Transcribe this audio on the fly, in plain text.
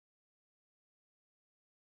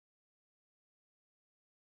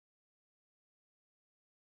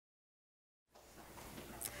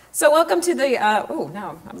So welcome to the, oh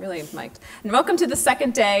no, I'm really mic'd. And welcome to the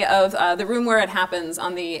second day of the Room Where It Happens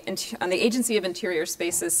on the Agency of Interior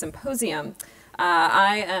Spaces Symposium.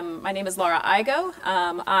 My name is Laura Igo.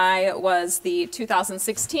 I was the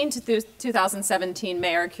 2016 to 2017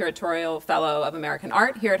 Mayer Curatorial Fellow of American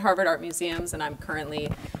Art here at Harvard Art Museums, and I'm currently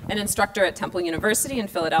an instructor at Temple University in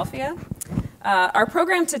Philadelphia. Our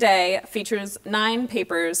program today features 9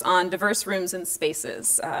 papers on diverse rooms and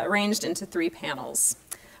spaces, arranged into 3 panels.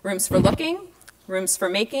 Rooms for looking, rooms for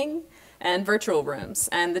making, and virtual rooms.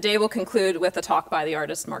 And the day will conclude with a talk by the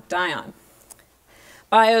artist Mark Dion.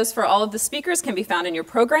 Bios for all of the speakers can be found in your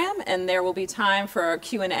program, and there will be time for a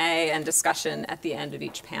Q&A and discussion at the end of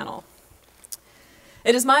each panel.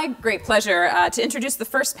 It is my great pleasure to introduce the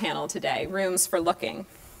first panel today, Rooms for Looking.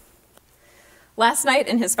 Last night,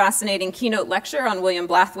 in his fascinating keynote lecture on William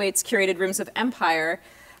Blathwaite's curated Rooms of Empire,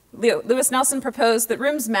 Lewis Nelson proposed that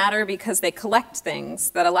rooms matter because they collect things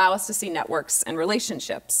that allow us to see networks and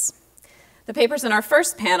relationships. The papers in our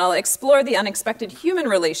first panel explore the unexpected human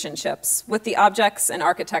relationships with the objects and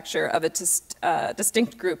architecture of a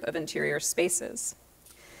distinct group of interior spaces.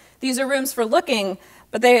 These are rooms for looking,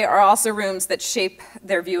 but they are also rooms that shape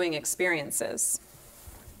their viewing experiences.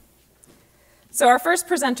 So our first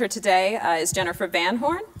presenter today is Jennifer Van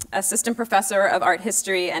Horn, Assistant Professor of Art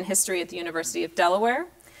History and History at the University of Delaware.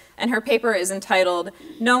 And her paper is entitled,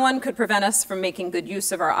 "No One Could Prevent Us from Making Good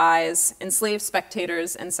Use of Our Eyes, Enslaved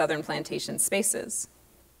Spectators in Southern Plantation Spaces."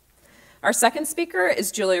 Our second speaker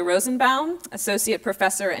is Julia Rosenbaum, Associate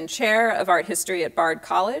Professor and Chair of Art History at Bard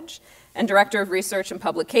College, and Director of Research and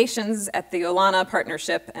Publications at the Olana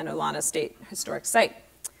Partnership and Olana State Historic Site.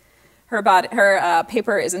 Her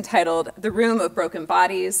paper is entitled, "The Room of Broken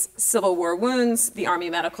Bodies, Civil War Wounds, the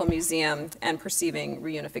Army Medical Museum, and Perceiving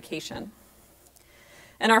Reunification."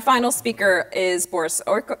 And our final speaker is Boris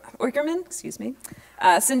Oikerman,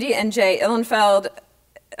 Cindy and Jay Illenfeld,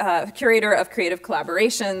 Curator of Creative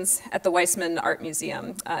Collaborations at the Weissman Art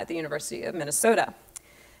Museum at the University of Minnesota.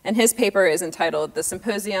 And his paper is entitled, "The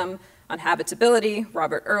Symposium on Habitability,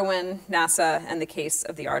 Robert Irwin, NASA, and the Case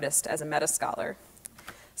of the Artist as a Metascholar."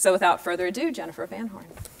 So without further ado, Jennifer Van Horn.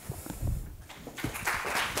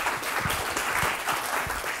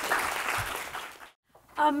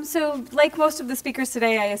 So like most of the speakers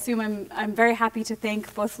today, I assume I'm very happy to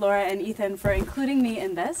thank both Laura and Ethan for including me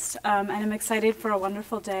in this, and I'm excited for a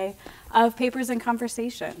wonderful day of papers and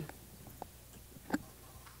conversation.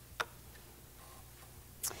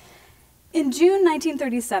 In June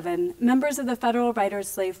 1937, members of the Federal Writers'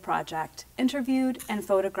 Slave Project interviewed and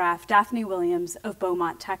photographed Daphne Williams of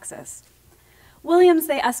Beaumont, Texas. Williams,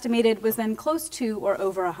 they estimated, was then close to or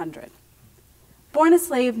over 100. Born a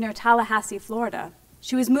slave near Tallahassee, Florida,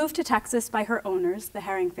 she was moved to Texas by her owners, the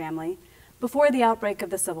Herring family, before the outbreak of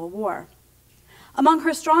the Civil War. Among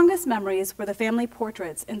her strongest memories were the family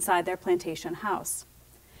portraits inside their plantation house.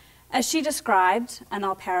 As she described, and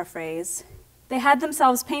I'll paraphrase, "They had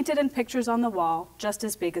themselves painted in pictures on the wall just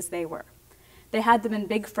as big as they were. They had them in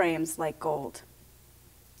big frames like gold."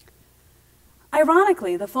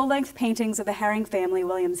 Ironically, the full-length paintings of the Herring family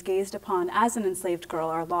Williams gazed upon as an enslaved girl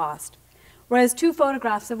are lost, whereas 2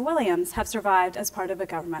 photographs of Williams have survived as part of a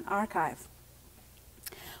government archive.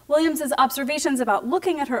 Williams's observations about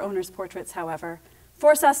looking at her owner's portraits, however,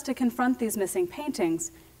 force us to confront these missing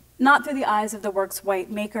paintings, not through the eyes of the work's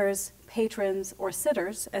white makers, patrons, or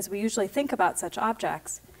sitters, as we usually think about such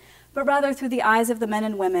objects, but rather through the eyes of the men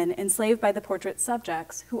and women enslaved by the portrait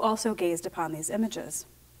subjects who also gazed upon these images.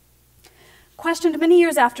 Questioned many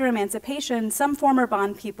years after emancipation, some former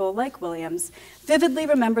bond people, like Williams, vividly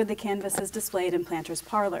remembered the canvases displayed in planters'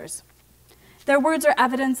 parlors. Their words are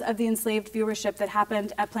evidence of the enslaved viewership that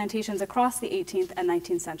happened at plantations across the 18th and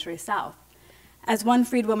 19th century South. As one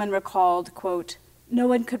freedwoman recalled, quote, "No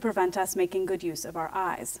one could prevent us making good use of our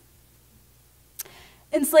eyes."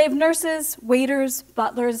 Enslaved nurses, waiters,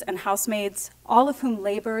 butlers, and housemaids, all of whom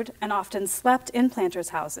labored and often slept in planters'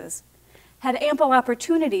 houses, had ample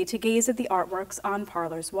opportunity to gaze at the artworks on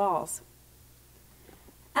Parlor's walls.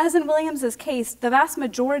 As in Williams's case, the vast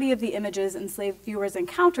majority of the images enslaved viewers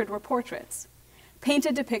encountered were portraits,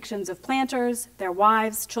 painted depictions of planters, their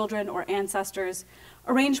wives, children, or ancestors,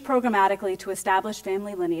 arranged programmatically to establish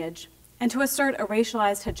family lineage and to assert a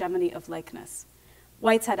racialized hegemony of likeness.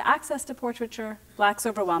 Whites had access to portraiture, blacks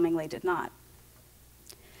overwhelmingly did not.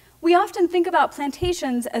 We often think about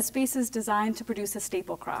plantations as spaces designed to produce a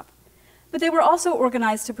staple crop, but they were also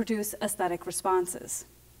organized to produce aesthetic responses.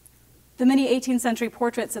 The many 18th century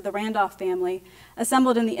portraits of the Randolph family,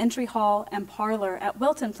 assembled in the entry hall and parlor at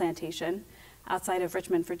Wilton Plantation, outside of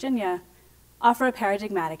Richmond, Virginia, offer a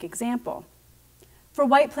paradigmatic example. For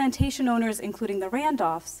white plantation owners, including the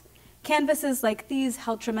Randolphs, canvases like these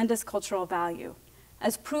held tremendous cultural value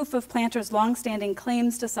as proof of planters' long-standing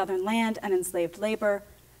claims to Southern land and enslaved labor,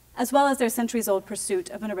 as well as their centuries-old pursuit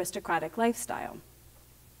of an aristocratic lifestyle.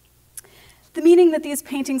 The meaning that these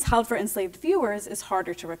paintings held for enslaved viewers is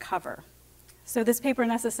harder to recover. So this paper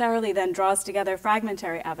necessarily then draws together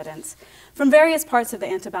fragmentary evidence from various parts of the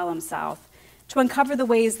antebellum South to uncover the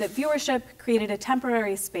ways that viewership created a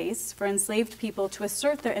temporary space for enslaved people to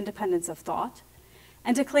assert their independence of thought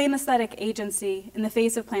and to claim aesthetic agency in the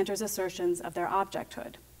face of planters' assertions of their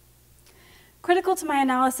objecthood. Critical to my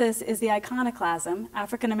analysis is the iconoclasm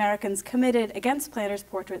African Americans committed against planters'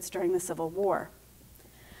 portraits during the Civil War.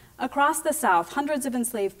 Across the South, hundreds of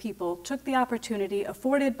enslaved people took the opportunity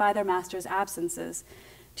afforded by their masters' absences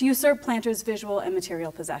to usurp planters' visual and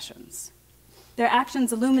material possessions. Their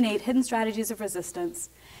actions illuminate hidden strategies of resistance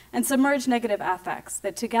and submerge negative affects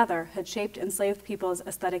that together had shaped enslaved people's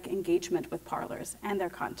aesthetic engagement with parlors and their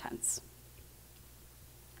contents.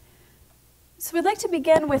 So we'd like to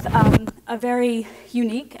begin with a very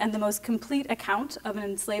unique and the most complete account of an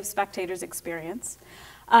enslaved spectator's experience.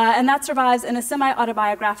 And that survives in a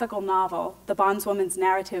semi-autobiographical novel, The Bondswoman's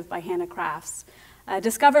Narrative by Hannah Crafts,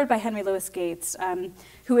 discovered by Henry Louis Gates,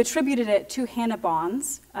 who attributed it to Hannah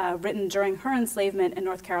Bonds, written during her enslavement in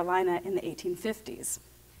North Carolina in the 1850s.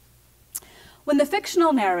 When the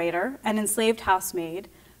fictional narrator, an enslaved housemaid,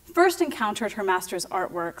 first encountered her master's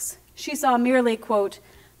artworks, she saw merely, quote,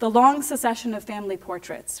 the long succession of family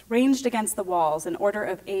portraits ranged against the walls in order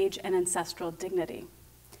of age and ancestral dignity.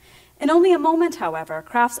 In only a moment, however,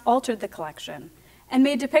 Crafts altered the collection and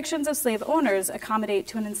made depictions of slave owners accommodate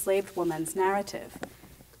to an enslaved woman's narrative.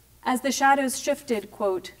 As the shadows shifted,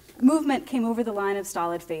 quote, movement came over the line of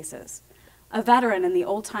stolid faces. A veteran in the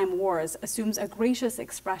old-time wars assumes a gracious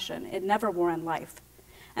expression it never wore in life,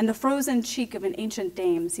 and the frozen cheek of an ancient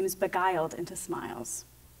dame seems beguiled into smiles.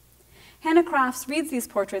 Hannah Crafts reads these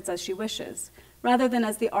portraits as she wishes, rather than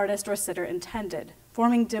as the artist or sitter intended,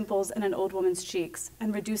 forming dimples in an old woman's cheeks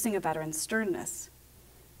and reducing a veteran's sternness.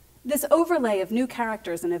 This overlay of new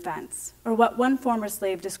characters and events, or what one former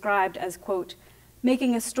slave described as, quote,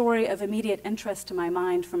 making a story of immediate interest to my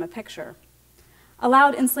mind from a picture,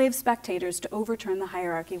 allowed enslaved spectators to overturn the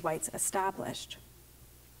hierarchy whites established.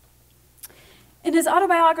 In his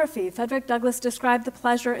autobiography, Frederick Douglass described the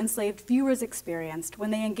pleasure enslaved viewers experienced when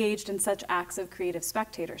they engaged in such acts of creative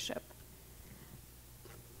spectatorship.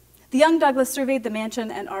 The young Douglass surveyed the mansion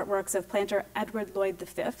and artworks of planter Edward Lloyd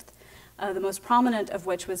V, the most prominent of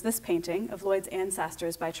which was this painting of Lloyd's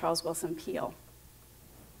ancestors by Charles Willson Peale.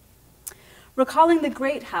 Recalling the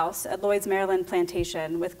great house at Lloyd's Maryland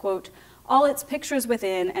plantation with, quote, all its pictures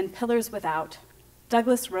within and pillars without,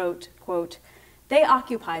 Douglass wrote, quote, they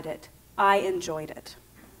occupied it, I enjoyed it.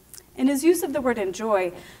 In his use of the word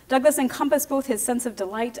enjoy, Douglass encompassed both his sense of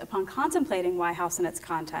delight upon contemplating Wye House and its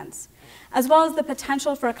contents, as well as the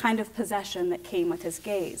potential for a kind of possession that came with his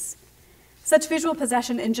gaze. Such visual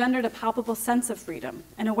possession engendered a palpable sense of freedom,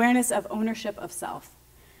 an awareness of ownership of self.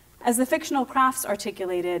 As the fictional Crafts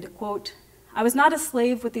articulated, quote, I was not a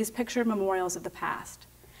slave with these pictured memorials of the past.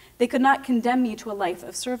 They could not condemn me to a life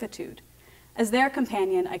of servitude. As their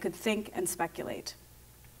companion, I could think and speculate.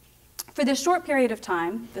 For this short period of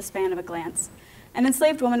time, the span of a glance, an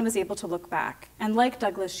enslaved woman was able to look back, and like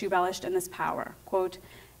Douglass, she relished in this power, quote,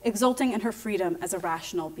 exulting in her freedom as a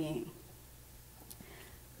rational being.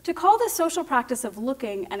 To call this social practice of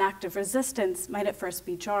looking an act of resistance might at first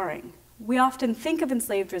be jarring. We often think of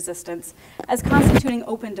enslaved resistance as constituting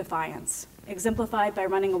open defiance, exemplified by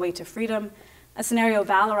running away to freedom, a scenario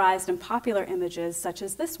valorized in popular images such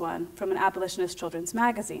as this one from an abolitionist children's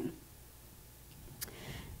magazine.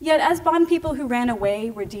 Yet as bond people who ran away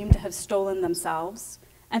were deemed to have stolen themselves,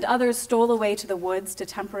 and others stole away to the woods to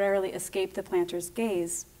temporarily escape the planter's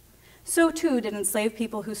gaze, so too did enslaved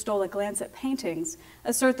people who stole a glance at paintings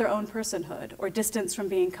assert their own personhood or distance from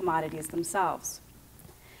being commodities themselves.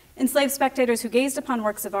 Enslaved spectators who gazed upon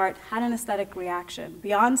works of art had an aesthetic reaction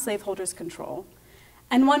beyond slaveholders' control,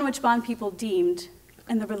 and one which bond people deemed,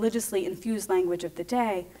 in the religiously infused language of the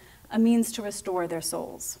day, a means to restore their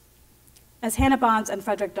souls. As Hannah Bonds and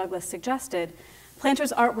Frederick Douglass suggested,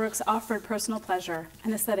 planters' artworks offered personal pleasure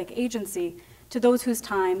and aesthetic agency to those whose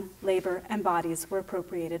time, labor, and bodies were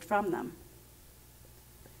appropriated from them.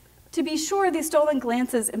 To be sure, these stolen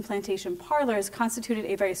glances in plantation parlors constituted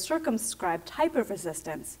a very circumscribed type of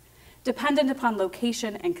resistance, dependent upon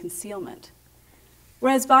location and concealment.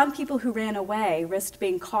 Whereas bond people who ran away risked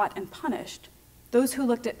being caught and punished, those who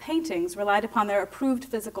looked at paintings relied upon their approved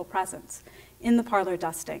physical presence in the parlor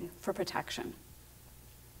dusting for protection.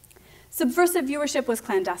 Subversive viewership was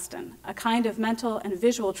clandestine, a kind of mental and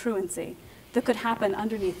visual truancy that could happen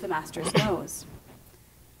underneath the master's nose.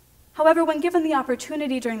 However, when given the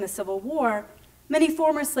opportunity during the Civil War, many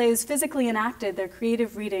former slaves physically enacted their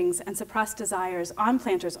creative readings and suppressed desires on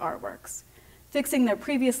planters' artworks, fixing their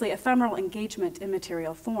previously ephemeral engagement in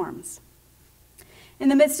material forms. In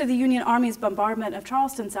the midst of the Union Army's bombardment of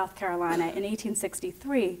Charleston, South Carolina in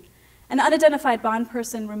 1863, an unidentified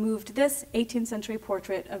bondperson removed this 18th century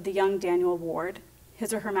portrait of the young Daniel Ward,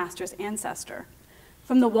 his or her master's ancestor,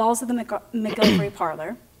 from the walls of the McGilvery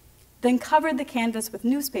Parlor, then covered the canvas with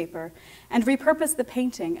newspaper and repurposed the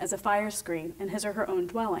painting as a fire screen in his or her own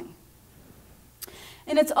dwelling.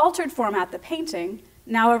 In its altered format, the painting,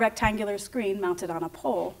 now a rectangular screen mounted on a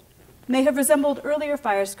pole, may have resembled earlier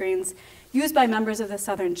fire screens used by members of the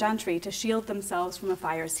Southern gentry to shield themselves from a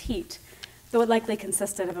fire's heat, though it likely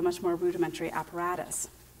consisted of a much more rudimentary apparatus.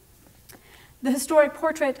 The historic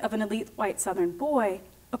portrait of an elite white Southern boy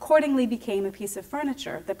accordingly became a piece of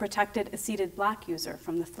furniture that protected a seated black user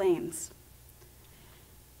from the flames.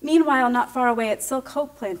 Meanwhile, not far away at Silk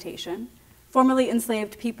Hope Plantation, formerly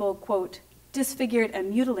enslaved people, quote, disfigured and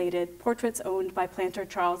mutilated portraits owned by planter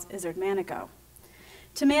Charles Izard Manigault.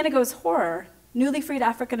 To Manigault's horror, newly freed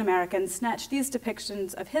African Americans snatched these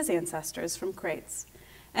depictions of his ancestors from crates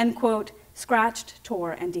and, quote, scratched,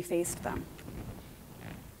 tore, and defaced them.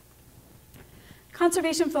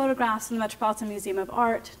 Conservation photographs from the Metropolitan Museum of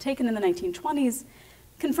Art, taken in the 1920s,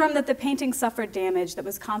 confirm that the painting suffered damage that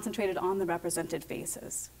was concentrated on the represented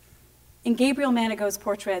faces. In Gabriel Manigault's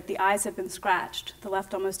portrait, the eyes have been scratched, the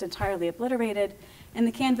left almost entirely obliterated, and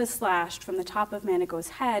the canvas slashed from the top of Manigault's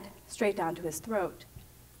head straight down to his throat.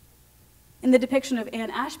 In the depiction of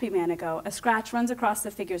Anne Ashby Manigault, a scratch runs across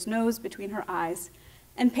the figure's nose between her eyes,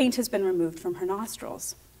 and paint has been removed from her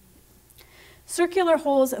nostrils. Circular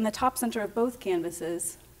holes in the top center of both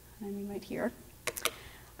canvases, I mean right here,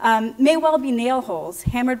 may well be nail holes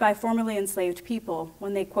hammered by formerly enslaved people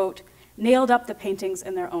when they, quote, nailed up the paintings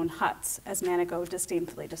in their own huts, as Manigault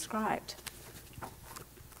disdainfully described.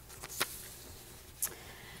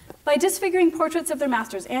 By disfiguring portraits of their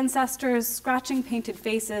master's ancestors, scratching painted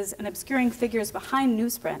faces, and obscuring figures behind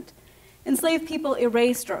newsprint, enslaved people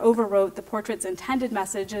erased or overwrote the portrait's intended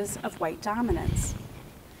messages of white dominance.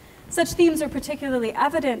 Such themes are particularly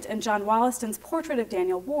evident in John Wollaston's portrait of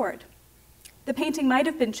Daniel Ward. The painting might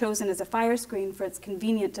have been chosen as a fire screen for its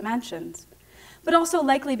convenient dimensions, but also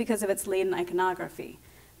likely because of its latent iconography,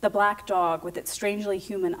 the black dog with its strangely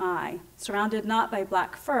human eye, surrounded not by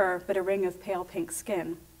black fur, but a ring of pale pink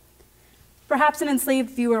skin. Perhaps an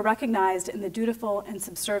enslaved viewer recognized in the dutiful and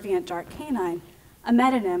subservient dark canine a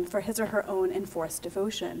metonym for his or her own enforced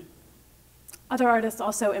devotion. Other artists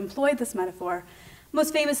also employed this metaphor,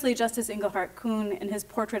 most famously Justice Engelhart Kuhn in his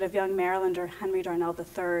portrait of young Marylander Henry Darnell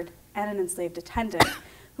III and an enslaved attendant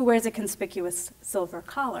who wears a conspicuous silver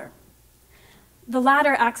collar. The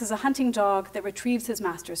latter acts as a hunting dog that retrieves his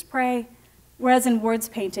master's prey, whereas in Ward's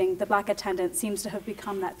painting, the black attendant seems to have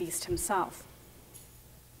become that beast himself.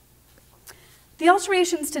 The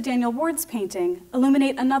alterations to Daniel Ward's painting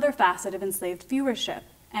illuminate another facet of enslaved viewership,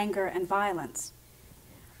 anger and violence.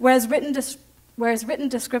 Whereas written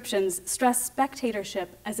descriptions stress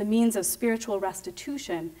spectatorship as a means of spiritual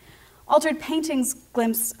restitution, altered paintings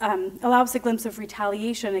allows a glimpse of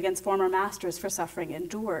retaliation against former masters for suffering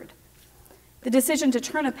endured. The decision to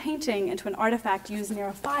turn a painting into an artifact used near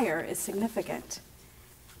a fire is significant.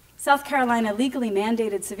 South Carolina legally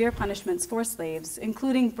mandated severe punishments for slaves,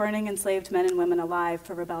 including burning enslaved men and women alive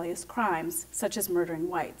for rebellious crimes, such as murdering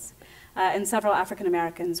whites, and several African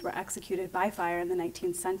Americans were executed by fire in the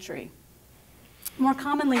 19th century. More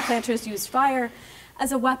commonly, planters used fire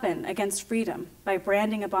as a weapon against freedom by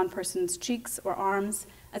branding a bondperson's cheeks or arms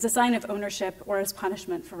as a sign of ownership or as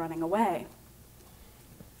punishment for running away.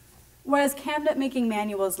 Whereas cabinet-making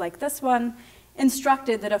manuals like this one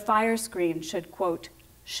instructed that a fire screen should, quote,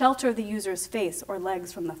 shelter the user's face or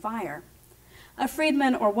legs from the fire, a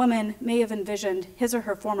freedman or woman may have envisioned his or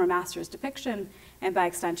her former master's depiction, and by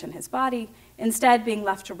extension his body, instead being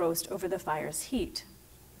left to roast over the fire's heat.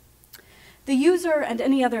 The user and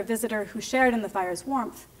any other visitor who shared in the fire's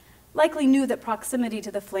warmth likely knew that proximity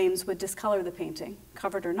to the flames would discolor the painting,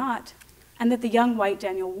 covered or not, and that the young white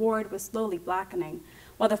Daniel Ward was slowly blackening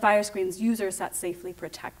while the fire screen's user sat safely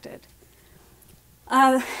protected.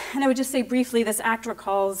 And I would just say briefly, this act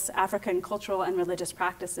recalls African cultural and religious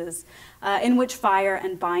practices in which fire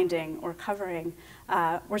and binding or covering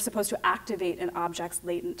were supposed to activate an object's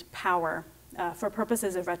latent power for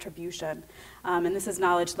purposes of retribution. And this is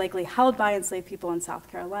knowledge likely held by enslaved people in South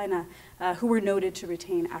Carolina who were noted to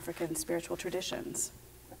retain African spiritual traditions.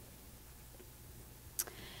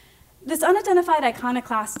 This unidentified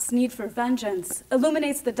iconoclast's need for vengeance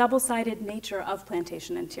illuminates the double-sided nature of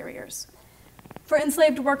plantation interiors. For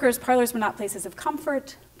enslaved workers, parlors were not places of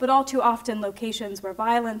comfort, but all too often locations where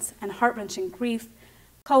violence and heart-wrenching grief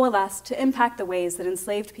coalesced to impact the ways that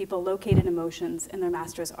enslaved people located emotions in their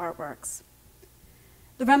masters' artworks.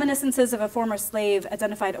 The reminiscences of a former slave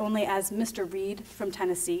identified only as Mr. Reed from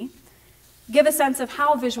Tennessee give a sense of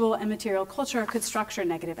how visual and material culture could structure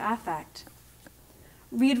negative affect.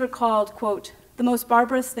 Reed recalled, quote, "the most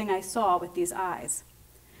barbarous thing I saw with these eyes,"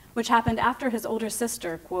 which happened after his older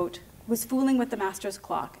sister, quote, "was fooling with the master's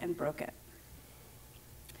clock and broke it."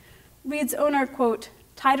 Reed's owner, quote,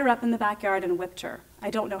 "tied her up in the backyard and whipped her. I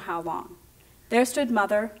don't know how long. There stood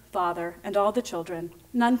mother, father, and all the children.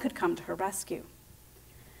 None could come to her rescue."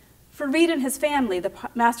 For Reed and his family, the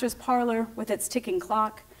master's parlor, with its ticking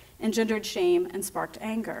clock, engendered shame and sparked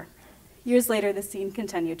anger. Years later, the scene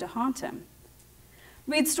continued to haunt him.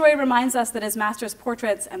 Reed's story reminds us that his master's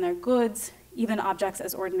portraits and their goods, even objects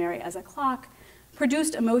as ordinary as a clock,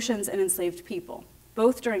 produced emotions in enslaved people,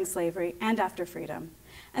 both during slavery and after freedom,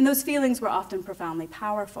 and those feelings were often profoundly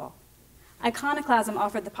powerful. Iconoclasm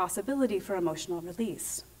offered the possibility for emotional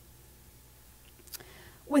release.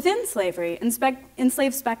 Within slavery,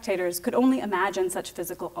 enslaved spectators could only imagine such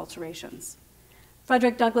physical alterations.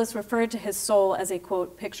 Frederick Douglass referred to his soul as a,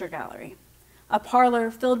 quote, "picture gallery," a parlor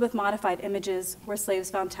filled with modified images where slaves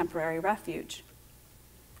found temporary refuge.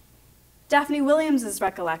 Daphne Williams's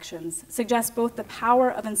recollections suggest both the power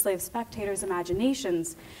of enslaved spectators'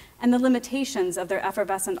 imaginations and the limitations of their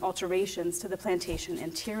effervescent alterations to the plantation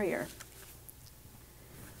interior.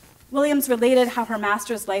 Williams related how her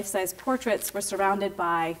master's life-size portraits were surrounded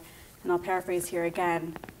by, and I'll paraphrase here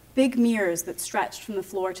again, big mirrors that stretched from the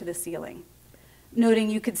floor to the ceiling, noting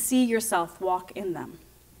you could see yourself walk in them.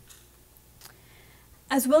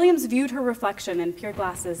 As Williams viewed her reflection in pier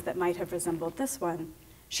glasses that might have resembled this one,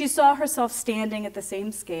 she saw herself standing at the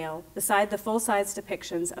same scale beside the full-size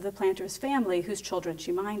depictions of the planter's family whose children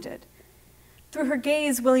she minded. Through her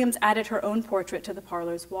gaze, Williams added her own portrait to the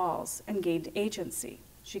parlor's walls and gained agency.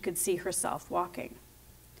 She could see herself walking.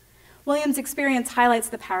 Williams' experience highlights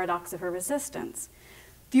the paradox of her resistance.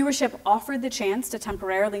 Viewership offered the chance to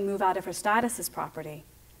temporarily move out of her status as property,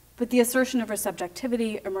 but the assertion of her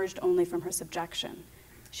subjectivity emerged only from her subjection.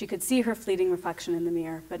 She could see her fleeting reflection in the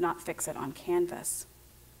mirror, but not fix it on canvas.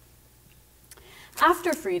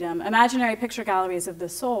 After freedom, imaginary picture galleries of the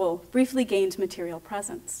soul briefly gained material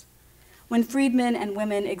presence. When freedmen and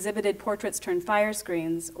women exhibited portraits turned fire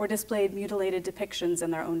screens or displayed mutilated depictions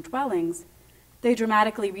in their own dwellings, they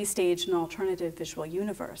dramatically restaged an alternative visual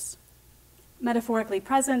universe. Metaphorically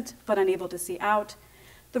present, but unable to see out,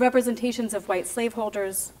 the representations of white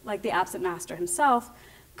slaveholders, like the absent master himself,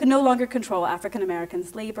 could no longer control African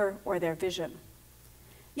Americans' labor or their vision.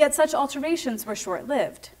 Yet such alterations were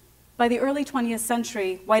short-lived. By the early 20th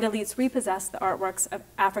century, white elites repossessed the artworks of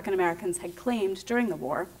African Americans had claimed during the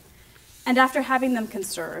war, and after having them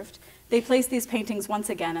conserved, they placed these paintings once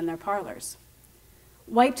again in their parlors.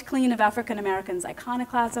 Wiped clean of African Americans'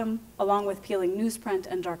 iconoclasm, along with peeling newsprint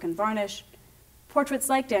and darkened varnish, portraits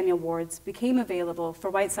like Daniel Ward's became available for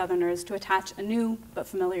white Southerners to attach a new but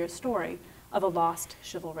familiar story of a lost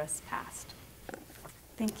chivalrous past.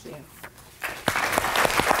 Thank you.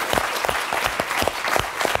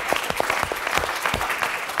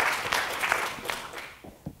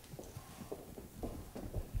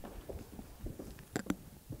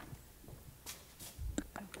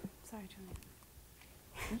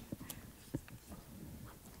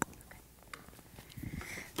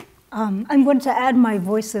 I'm going to add my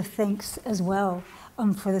voice of thanks as well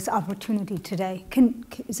for this opportunity today.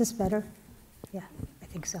 Is this better? Yeah, I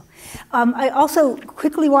think so. I also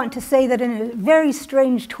quickly want to say that in a very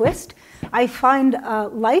strange twist, I find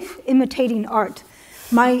life imitating art.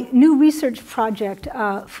 My new research project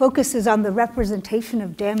focuses on the representation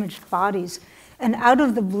of damaged bodies. And out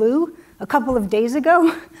of the blue, a couple of days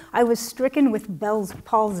ago, I was stricken with Bell's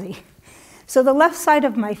palsy. So the left side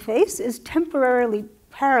of my face is temporarily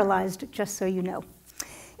paralyzed, just so you know.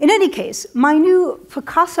 In any case, my new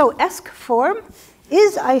Picasso-esque form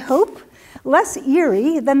is, I hope, less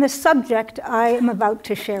eerie than the subject I am about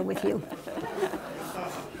to share with you.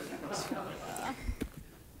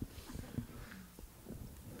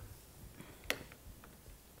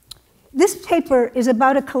 This paper is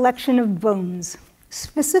about a collection of bones,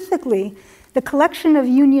 specifically the collection of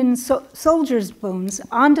Union soldiers' bones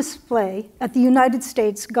on display at the United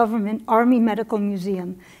States Government Army Medical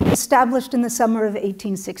Museum, established in the summer of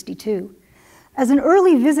 1862. As an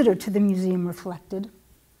early visitor to the museum reflected,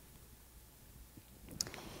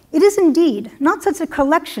 It is indeed not such a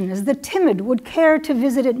collection as the timid would care to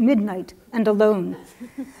visit at midnight and alone.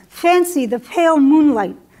 Fancy the pale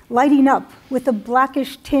moonlight lighting up with a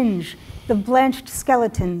blackish tinge the blanched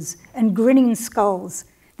skeletons and grinning skulls,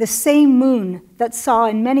 the same moon that saw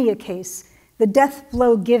in many a case the death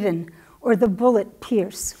blow given or the bullet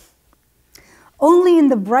pierce. Only in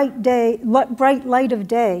the bright light of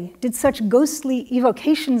day did such ghostly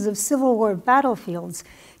evocations of Civil War battlefields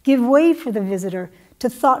give way for the visitor to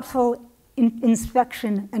thoughtful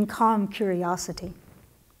inspection and calm curiosity.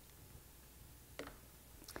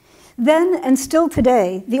 Then, and still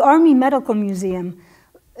today, the Army Medical Museum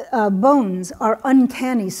bones are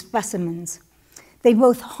uncanny specimens. They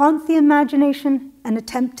both haunt the imagination and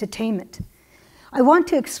attempt to tame it. I want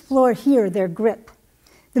to explore here their grip.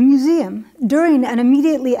 The museum, during and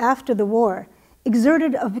immediately after the war,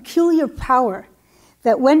 exerted a peculiar power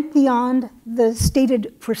that went beyond the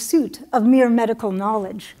stated pursuit of mere medical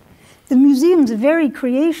knowledge. The museum's very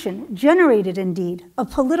creation generated, indeed, a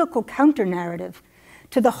political counter-narrative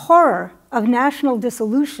to the horror of national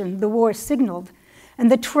dissolution the war signaled and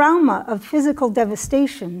the trauma of physical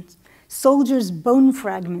devastation soldiers' bone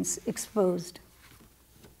fragments exposed.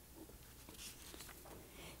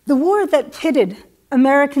 The war that pitted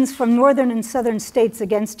Americans from northern and southern states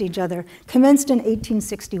against each other commenced in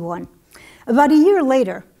 1861. About a year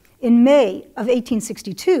later, in May of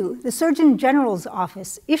 1862, the Surgeon General's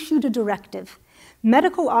office issued a directive.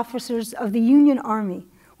 Medical officers of the Union Army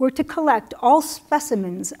were to collect all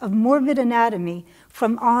specimens of morbid anatomy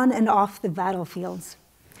from on and off the battlefields.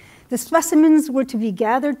 The specimens were to be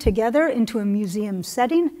gathered together into a museum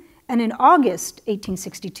setting, and in August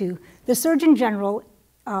 1862, the Surgeon General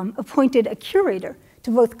appointed a curator to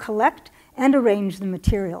both collect and arrange the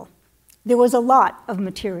material. There was a lot of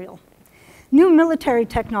material. New military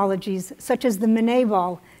technologies, such as the Minet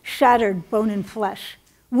ball, shattered bone and flesh.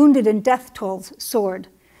 Wounded and death tolls soared.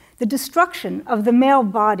 The destruction of the male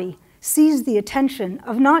body seized the attention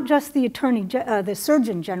of not just the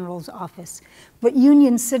Surgeon General's office, but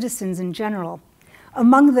Union citizens in general.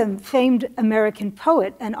 Among them, famed American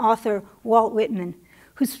poet and author Walt Whitman,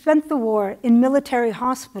 who spent the war in military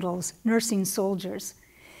hospitals nursing soldiers.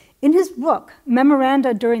 In his book,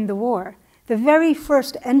 Memoranda During the War, the very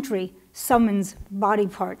first entry summons body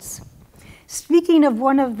parts. Speaking of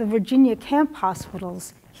one of the Virginia camp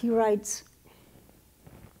hospitals, he writes,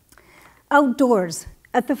 "Outdoors,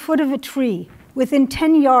 at the foot of a tree, within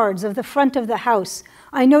 10 yards of the front of the house,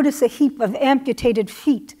 I notice a heap of amputated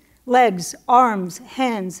feet, legs, arms,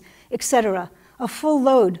 hands, etc., a full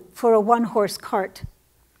load for a one-horse cart."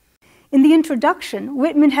 In the introduction,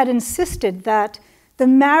 Whitman had insisted that the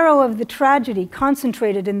marrow of the tragedy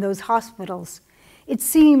concentrated in those hospitals. It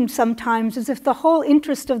seemed sometimes as if the whole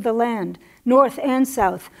interest of the land, north and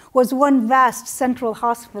south, was one vast central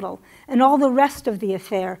hospital, and all the rest of the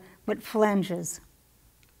affair but flanges.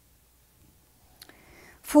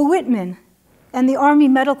 For Whitman and the Army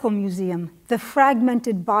Medical Museum, the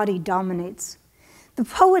fragmented body dominates. The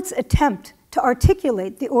poet's attempt to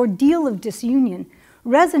articulate the ordeal of disunion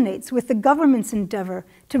resonates with the government's endeavor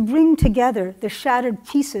to bring together the shattered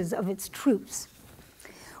pieces of its troops.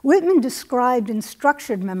 Whitman described in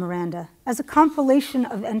structured memoranda as a compilation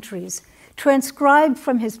of entries transcribed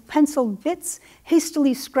from his penciled bits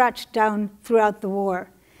hastily scratched down throughout the war.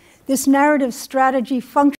 This narrative strategy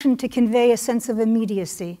functioned to convey a sense of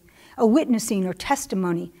immediacy, a witnessing or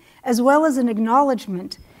testimony, as well as an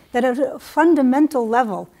acknowledgement that at a fundamental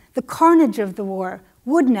level, the carnage of the war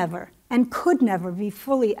would never and could never be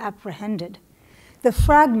fully apprehended. The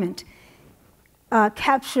fragment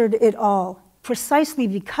captured it all, precisely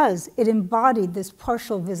because it embodied this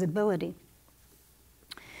partial visibility.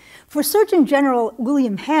 For Surgeon General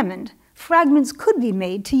William Hammond, fragments could be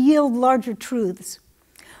made to yield larger truths.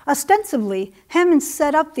 Ostensibly, Hammond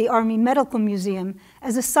set up the Army Medical Museum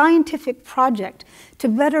as a scientific project to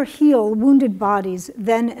better heal wounded bodies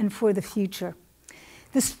then and for the future.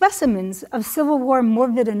 The specimens of Civil War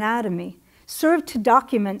morbid anatomy served to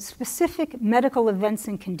document specific medical events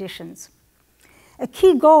and conditions. A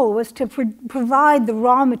key goal was to provide the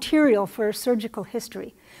raw material for a surgical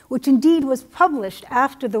history, which indeed was published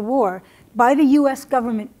after the war by the US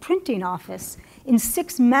government printing office in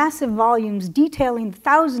 6 massive volumes detailing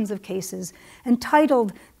thousands of cases and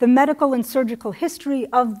titled The Medical and Surgical History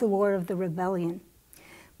of the War of the Rebellion.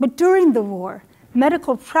 But during the war,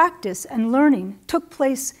 medical practice and learning took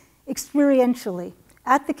place experientially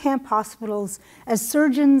at the camp hospitals as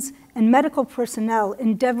surgeons and medical personnel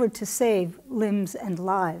endeavored to save limbs and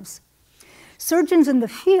lives. Surgeons in the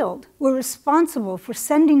field were responsible for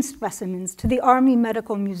sending specimens to the Army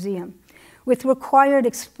Medical Museum with required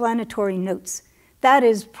explanatory notes. That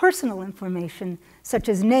is, personal information, such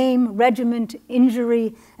as name, regiment,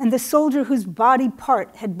 injury, and the soldier whose body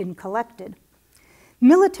part had been collected.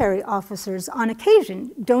 Military officers, on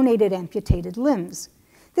occasion, donated amputated limbs.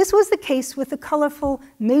 This was the case with the colorful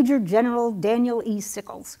Major General Daniel E.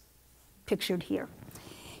 Sickles, pictured here.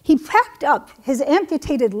 He packed up his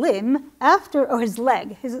amputated limb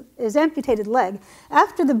his amputated leg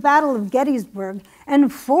after the Battle of Gettysburg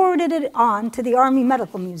and forwarded it on to the Army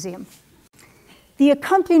Medical Museum. The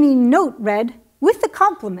accompanying note read, "With the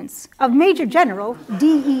compliments of Major General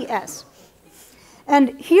D.E.S."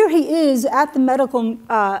 And here he is at the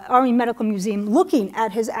Army Medical Museum looking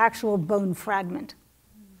at his actual bone fragment.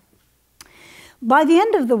 By the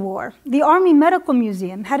end of the war, the Army Medical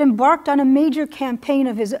Museum had embarked on a major campaign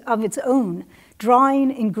of its own, drawing,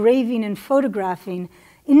 engraving, and photographing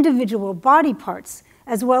individual body parts,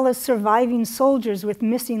 as well as surviving soldiers with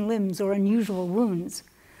missing limbs or unusual wounds.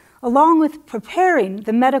 Along with preparing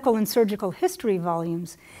the medical and surgical history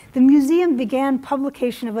volumes, the museum began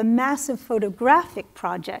publication of a massive photographic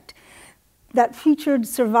project that featured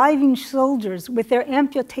surviving soldiers with their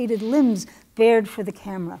amputated limbs bared for the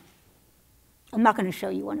camera. I'm not going to show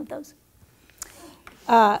you one of those.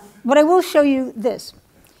 But I will show you this.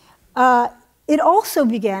 It also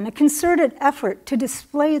began a concerted effort to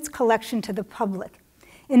display its collection to the public.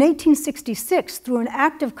 In 1866, through an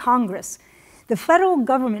act of Congress, the federal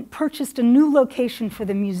government purchased a new location for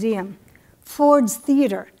the museum, Ford's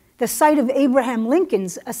Theater, the site of Abraham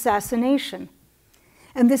Lincoln's assassination.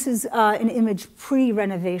 And this is an image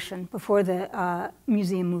pre-renovation, before the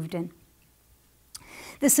museum moved in.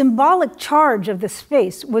 The symbolic charge of the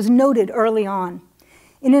space was noted early on.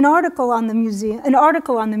 In an article on the museum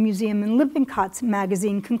in Lippincott's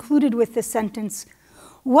magazine concluded with the sentence,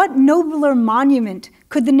 "What nobler monument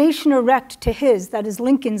could the nation erect to his, that is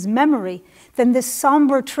Lincoln's, memory than this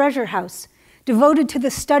somber treasure house devoted to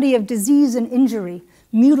the study of disease and injury,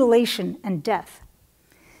 mutilation and death?"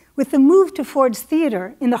 With the move to Ford's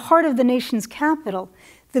Theater in the heart of the nation's capital,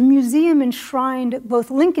 the museum enshrined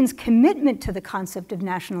both Lincoln's commitment to the concept of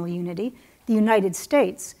national unity, the United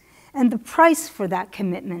States, and the price for that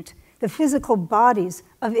commitment, the physical bodies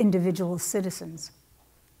of individual citizens.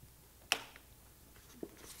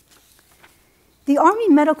 The Army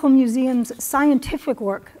Medical Museum's scientific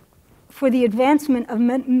work for the advancement of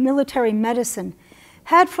military medicine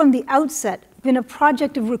had from the outset been a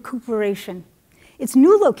project of recuperation. Its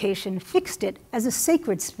new location fixed it as a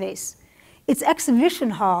sacred space, its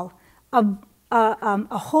exhibition hall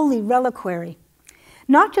a holy reliquary.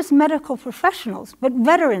 Not just medical professionals, but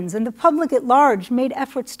veterans and the public at large made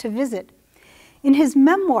efforts to visit. In his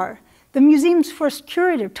memoir, the museum's first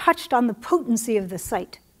curator touched on the potency of the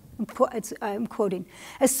site. I'm quoting,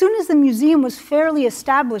 "As soon as the museum was fairly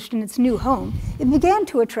established in its new home, it began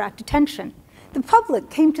to attract attention. The public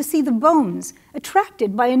came to see the bones,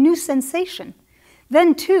 attracted by a new sensation.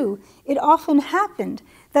 Then, too, it often happened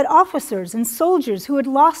that officers and soldiers who had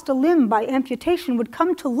lost a limb by amputation would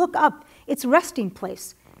come to look up its resting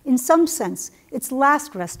place, in some sense, its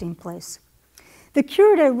last resting place. The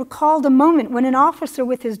curator recalled a moment when an officer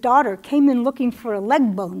with his daughter came in looking for a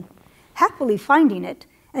leg bone, happily finding it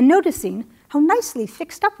and noticing how nicely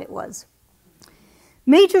fixed up it was.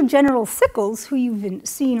 Major General Sickles, who you've been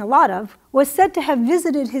seeing a lot of, was said to have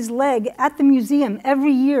visited his leg at the museum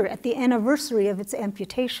every year at the anniversary of its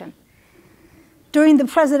amputation. During the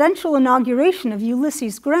presidential inauguration of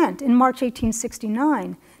Ulysses Grant in March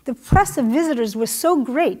 1869, the press of visitors was so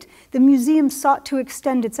great, the museum sought to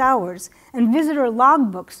extend its hours, and visitor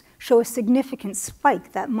logbooks show a significant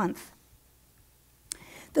spike that month.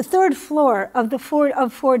 The third floor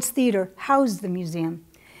of Ford's Theater housed the museum.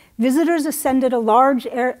 Visitors ascended a large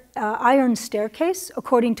iron staircase,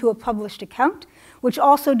 according to a published account, which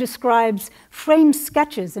also describes framed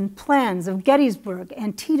sketches and plans of Gettysburg,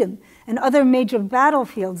 Antietam, and other major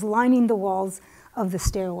battlefields lining the walls of the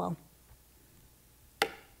stairwell.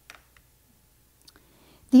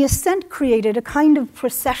 The ascent created a kind of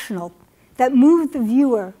processional that moved the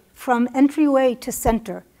viewer from entryway to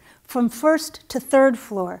center, from first to third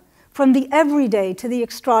floor, from the everyday to the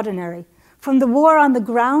extraordinary, from the war on the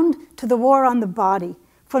ground to the war on the body,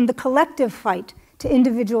 from the collective fight to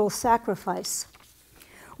individual sacrifice.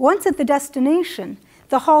 Once at the destination,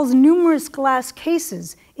 the hall's numerous glass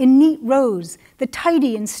cases in neat rows, the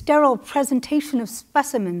tidy and sterile presentation of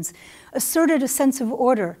specimens asserted a sense of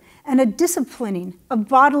order and a disciplining of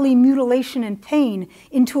bodily mutilation and pain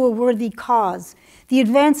into a worthy cause, the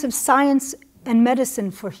advance of science and medicine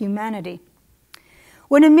for humanity.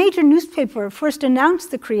 When a major newspaper first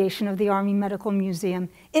announced the creation of the Army Medical Museum,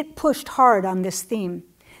 it pushed hard on this theme.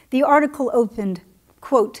 The article opened,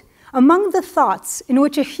 quote, Among the thoughts in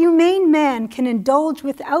which a humane man can indulge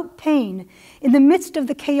without pain in the midst of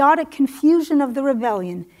the chaotic confusion of the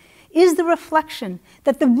rebellion is the reflection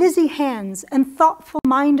that the busy hands and thoughtful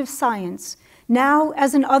mind of science, now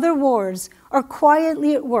as in other wars, are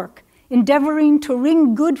quietly at work, endeavoring to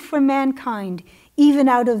wring good for mankind even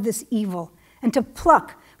out of this evil, and to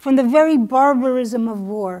pluck from the very barbarism of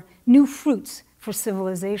war new fruits for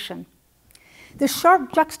civilization. The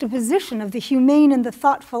sharp juxtaposition of the humane and the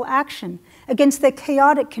thoughtful action against the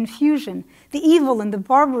chaotic confusion, the evil and the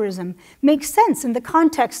barbarism, makes sense in the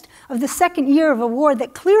context of the second year of a war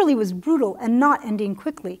that clearly was brutal and not ending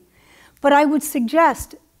quickly. But I would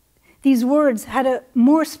suggest these words had a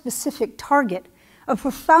more specific target, a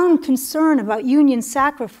profound concern about Union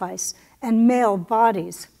sacrifice and male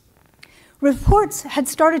bodies. Reports had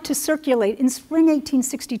started to circulate in spring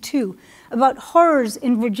 1862 about horrors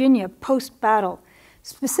in Virginia post-battle,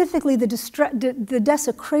 specifically the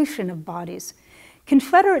desecration of bodies.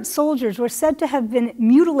 Confederate soldiers were said to have been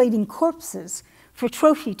mutilating corpses for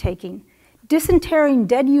trophy taking, disinterring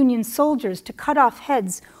dead Union soldiers to cut off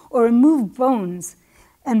heads or remove bones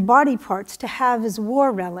and body parts to have as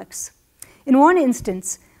war relics. In one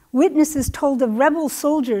instance, witnesses told of rebel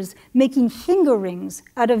soldiers making finger rings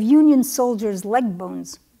out of Union soldiers' leg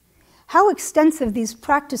bones. How extensive these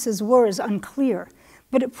practices were is unclear,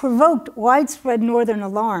 but it provoked widespread Northern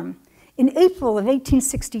alarm. In April of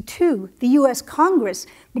 1862, the U.S. Congress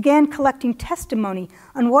began collecting testimony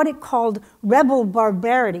on what it called rebel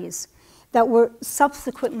barbarities that were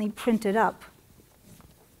subsequently printed up.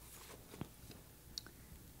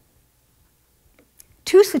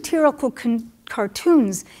 Two satirical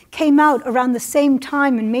cartoons came out around the same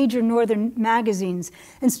time in major Northern magazines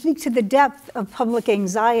and speak to the depth of public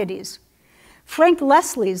anxieties. Frank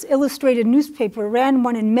Leslie's illustrated newspaper ran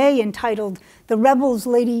one in May entitled The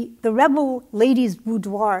Rebel Lady's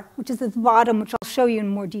Boudoir, which is at the bottom, which I'll show you in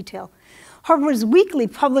more detail. Harper's Weekly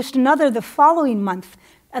published another the following month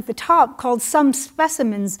at the top called Some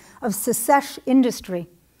Specimens of Secesh Industry.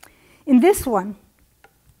 In this one,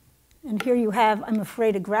 and here you have, I'm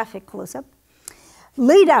afraid, a graphic close-up,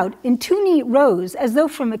 laid out in two neat rows, as though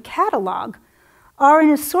from a catalog, are an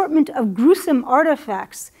assortment of gruesome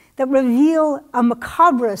artifacts that reveal a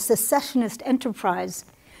macabre secessionist enterprise.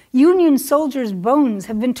 Union soldiers' bones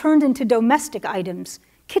have been turned into domestic items,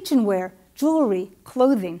 kitchenware, jewelry,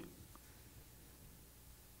 clothing.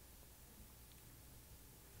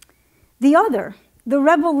 The other, the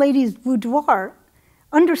Rebel Lady's Boudoir,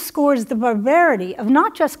 underscores the barbarity of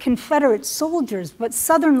not just Confederate soldiers, but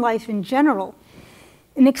Southern life in general.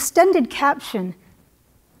 An extended caption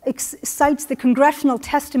cites the congressional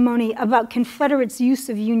testimony about Confederates' use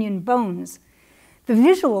of Union bones. The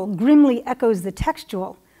visual grimly echoes the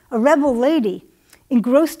textual. A rebel lady,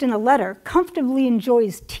 engrossed in a letter, comfortably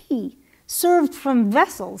enjoys tea served from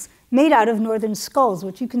vessels made out of Northern skulls,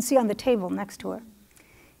 which you can see on the table next to her.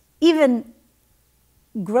 Even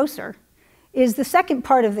grosser is the second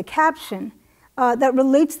part of the caption that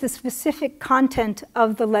relates the specific content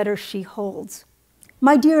of the letter she holds.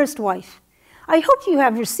 My dearest wife, I hope you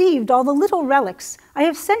have received all the little relics I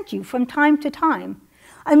have sent you from time to time.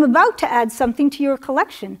 I'm about to add something to your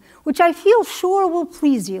collection, which I feel sure will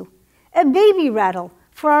please you. A baby rattle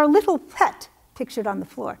for our little pet, pictured on the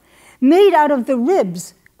floor, made out of the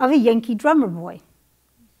ribs of a Yankee drummer boy.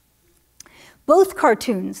 Both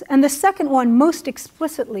cartoons, and the second one most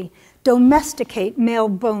explicitly, domesticate male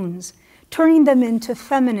bones, turning them into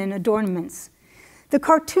feminine adornments. The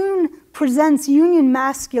cartoon presents Union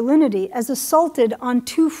masculinity as assaulted on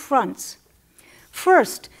two fronts.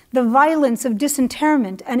 First, the violence of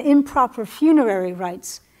disinterment and improper funerary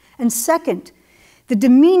rites, and second, the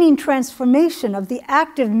demeaning transformation of the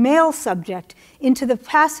active male subject into the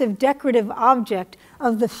passive decorative object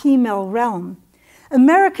of the female realm.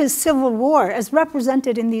 America's Civil War, as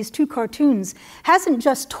represented in these two cartoons, hasn't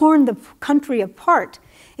just torn the country apart,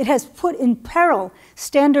 it has put in peril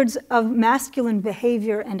standards of masculine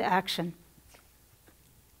behavior and action.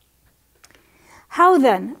 How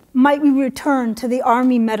then might we return to the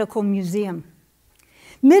Army Medical Museum?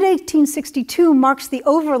 Mid-1862 marks the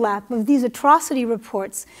overlap of these atrocity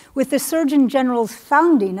reports with the Surgeon General's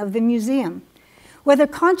founding of the museum. Whether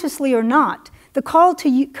consciously or not, the call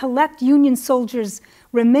to collect Union soldiers'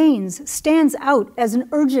 remains stands out as an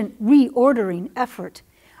urgent reordering effort.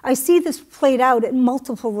 I see this played out at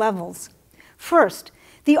multiple levels. First,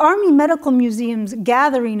 the Army Medical Museum's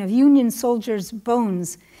gathering of Union soldiers'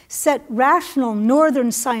 bones set rational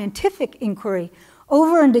Northern scientific inquiry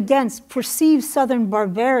over and against perceived Southern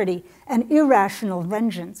barbarity and irrational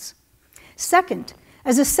vengeance. Second,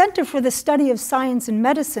 As a center for the study of science and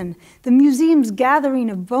medicine, the museum's gathering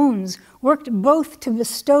of bones worked both to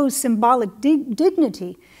bestow symbolic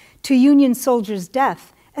dignity to Union soldiers'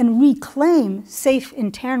 death and reclaim safe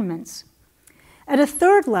internments. At a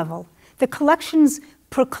third level, the collections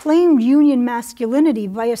proclaimed Union masculinity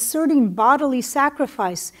by asserting bodily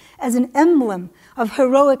sacrifice as an emblem of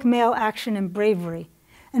heroic male action and bravery.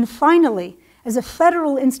 And finally, as a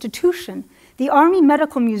federal institution, the Army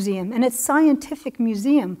Medical Museum and its Scientific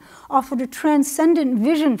Museum offered a transcendent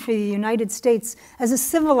vision for the United States as a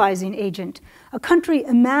civilizing agent, a country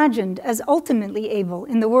imagined as ultimately able,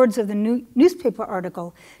 in the words of the newspaper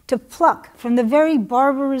article, to pluck from the very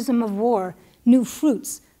barbarism of war new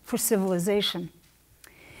fruits for civilization.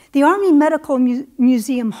 The Army Medical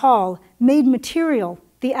Museum Hall made material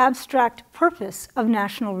the abstract purpose of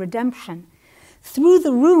national redemption. Through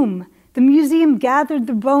the room, the museum gathered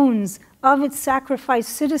the bones of its sacrificed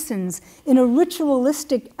citizens in a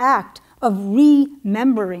ritualistic act of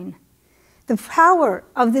remembering. The power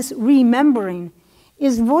of this remembering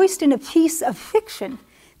is voiced in a piece of fiction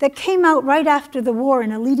that came out right after the war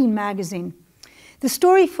in a leading magazine. The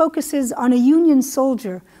story focuses on a Union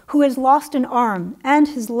soldier who has lost an arm and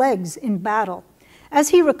his legs in battle. As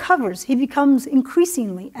he recovers, he becomes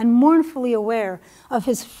increasingly and mournfully aware of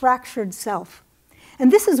his fractured self.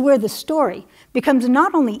 And this is where the story becomes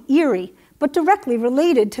not only eerie, but directly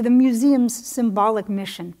related to the museum's symbolic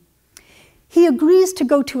mission. He agrees to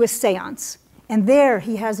go to a seance, and there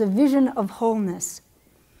he has a vision of wholeness.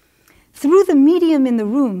 Through the medium in the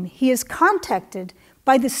room, he is contacted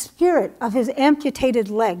by the spirit of his amputated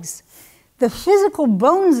legs, the physical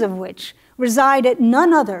bones of which reside at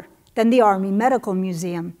none other than the Army Medical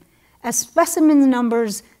Museum, as specimen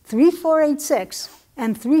numbers 3486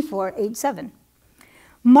 and 3487.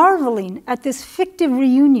 Marveling at this fictive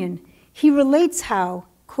reunion, he relates how,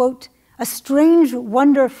 quote, "A strange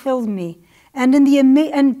wonder filled me, and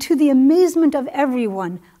to the amazement of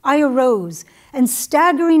everyone, I arose, and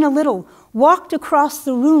staggering a little, walked across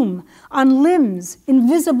the room on limbs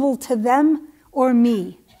invisible to them or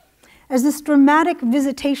me." As this dramatic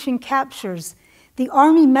visitation captures, the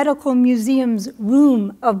Army Medical Museum's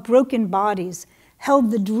room of broken bodies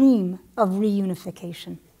held the dream of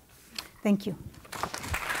reunification. Thank you.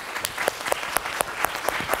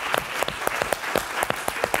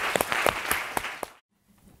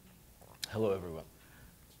 Hello, everyone.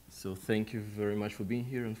 So thank you very much for being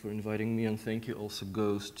here and for inviting me, and thank you also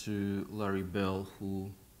goes to Larry Bell,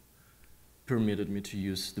 who permitted me to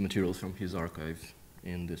use the materials from his archive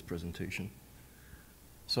in this presentation.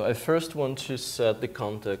 So I first want to set the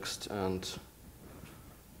context and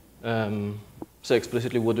say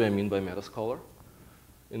explicitly what do I mean by meta-scholar,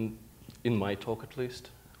 in my talk at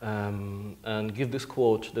least, and give this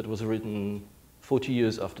quote that was written 40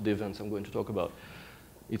 years after the events I'm going to talk about.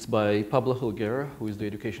 It's by Pablo Helguera, who is the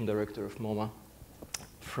education director of MoMA,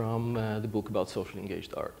 from the book about socially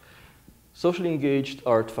engaged art. Socially engaged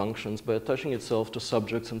art functions by attaching itself to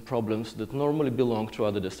subjects and problems that normally belong to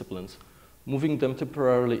other disciplines, moving them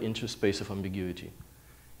temporarily into a space of ambiguity.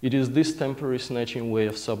 It is this temporary snatching away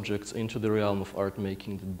of subjects into the realm of art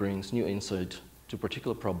making that brings new insight to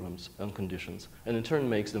particular problems and conditions, and in turn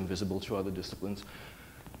makes them visible to other disciplines.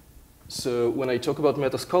 So when I talk about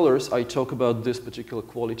meta-scholars, I talk about this particular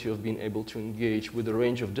quality of being able to engage with a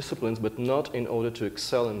range of disciplines, but not in order to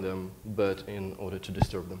excel in them, but in order to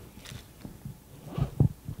disturb them.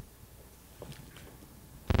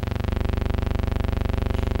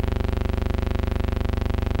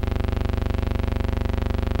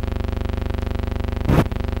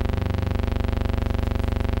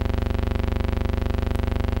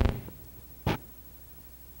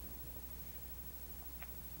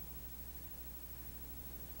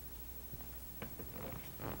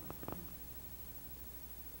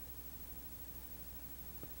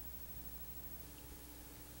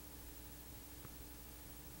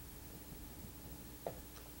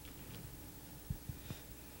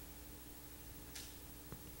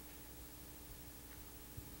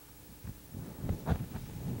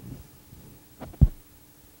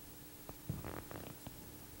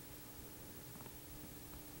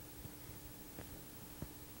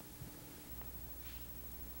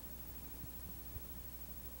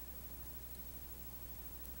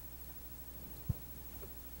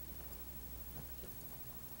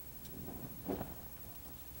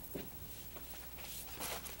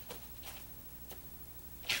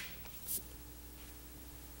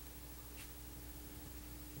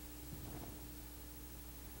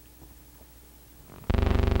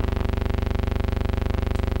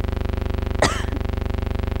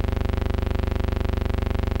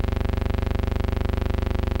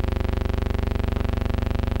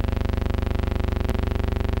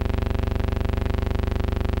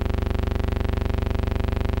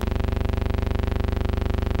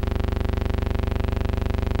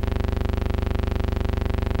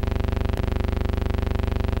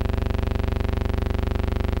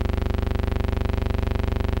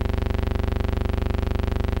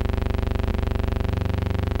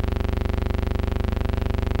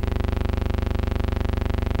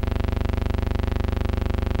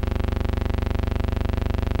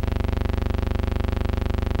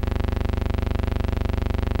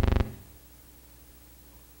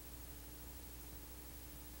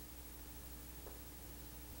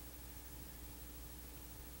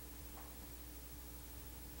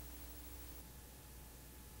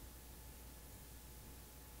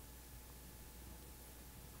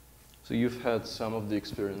 So you've had some of the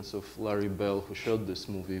experience of Larry Bell, who shot this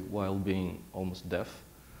movie while being almost deaf.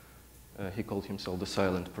 He called himself the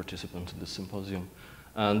silent participant in the Symposium.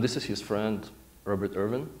 And this is his friend, Robert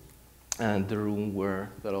Irvin. And the room where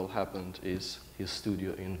that all happened is his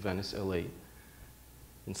studio in Venice, LA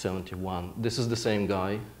in '71. This is the same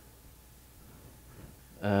guy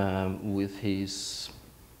with his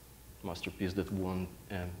masterpiece that won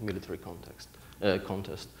a military contest.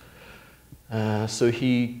 So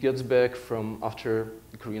he gets back from, after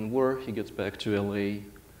the Korean War, he gets back to LA,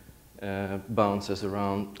 bounces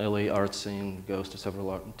around LA art scene, goes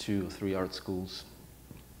to two or three art schools,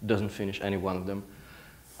 doesn't finish any one of them,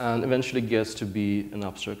 and eventually gets to be an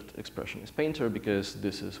abstract expressionist painter, because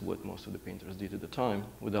this is what most of the painters did at the time,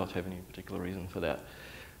 without having any particular reason for that.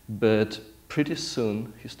 But pretty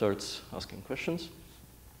soon he starts asking questions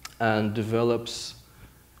and develops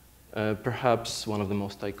perhaps one of the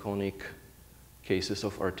most iconic cases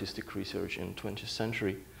of artistic research in 20th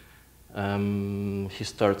century. He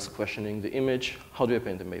starts questioning the image. How do I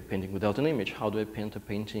paint a painting without an image? How do I paint a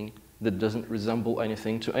painting that doesn't resemble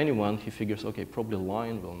anything to anyone? He figures, okay, probably a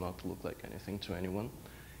line will not look like anything to anyone.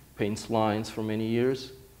 Paints lines for many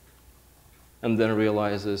years, and then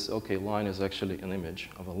realizes, okay, line is actually an image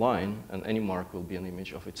of a line, and any mark will be an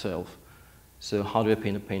image of itself. So how do I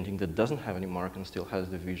paint a painting that doesn't have any mark and still has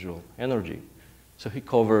the visual energy? So he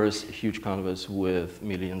covers a huge canvas with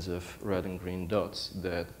millions of red and green dots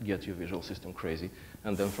that get your visual system crazy.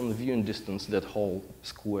 And then from the viewing distance, that whole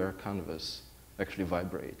square canvas actually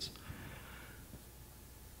vibrates.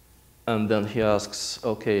 And then he asks,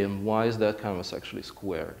 okay, and why is that canvas actually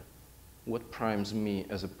square? What primes me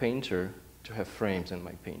as a painter to have frames in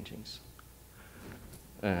my paintings?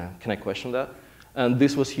 Can I question that? And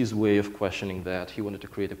this was his way of questioning that. He wanted to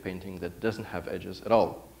create a painting that doesn't have edges at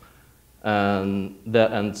all. And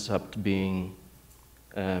that ends up being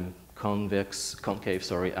concave,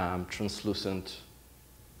 translucent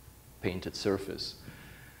painted surface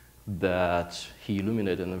that he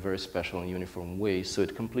illuminated in a very special and uniform way, so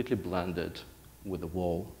it completely blended with the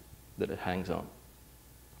wall that it hangs on.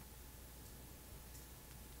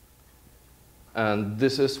 And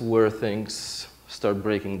this is where things start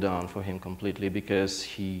breaking down for him completely, because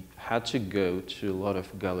he had to go to a lot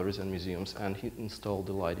of galleries and museums, and he installed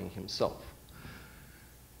the lighting himself.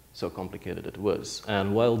 So complicated it was.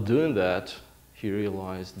 And while doing that, he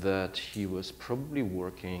realized that he was probably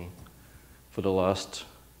working for the last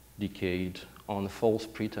decade on a false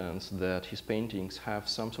pretense that his paintings have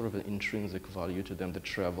some sort of an intrinsic value to them that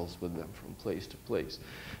travels with them from place to place.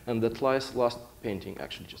 And that last painting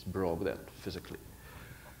actually just broke that physically.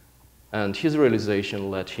 And his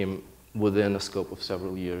realization led him, within a scope of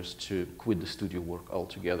several years, to quit the studio work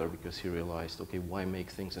altogether, because he realized, okay, why make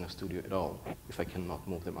things in a studio at all if I cannot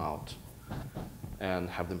move them out and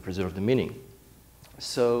have them preserve the meaning?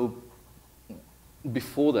 So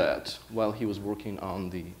before that, while he was working on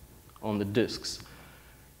the discs,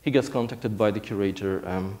 he gets contacted by the curator,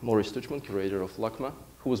 Maurice Tuchman, curator of LACMA,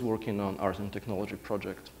 who was working on art and technology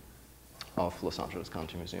project of Los Angeles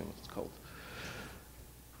County Museum, as it's called.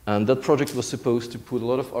 And that project was supposed to put a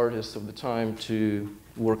lot of artists of the time to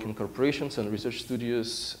work in corporations and research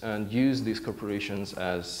studios and use these corporations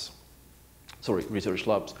as, research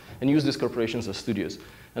labs, and use these corporations as studios.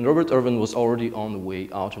 And Robert Irvin was already on the way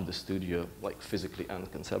out of the studio, like physically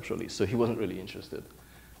and conceptually, so he wasn't really interested.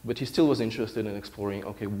 But he still was interested in exploring,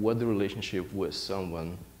 okay, what the relationship with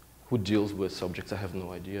someone who deals with subjects I have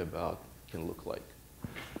no idea about can look like.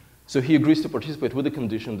 So he agrees to participate with the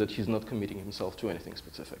condition that he's not committing himself to anything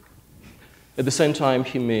specific. At the same time,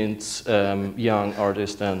 he meets young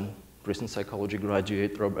artist and recent psychology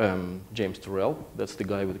graduate James Turrell. That's the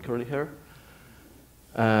guy with the curly hair.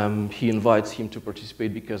 He invites him to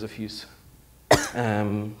participate because of his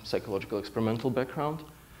psychological experimental background.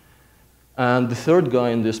 And the third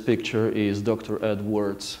guy in this picture is Dr. Ed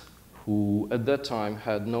Wertz, who at that time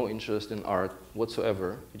had no interest in art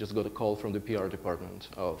whatsoever. He just got a call from the PR department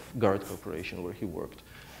of Guard Corporation, where he worked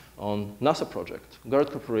on NASA project. Guard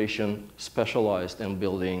Corporation specialized in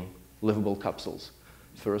building livable capsules,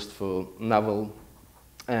 first for naval,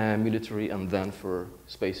 military, and then for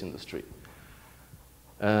space industry.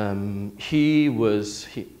 He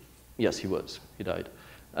died.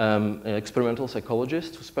 An experimental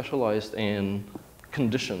psychologist who specialized in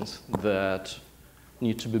conditions that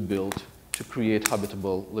need to be built to create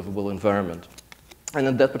habitable, livable environment. And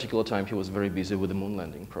at that particular time, he was very busy with the moon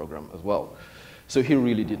landing program as well. So he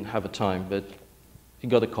really didn't have a time, but he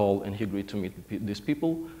got a call and he agreed to meet these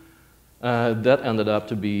people. That ended up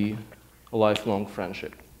to be a lifelong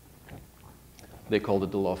friendship. They called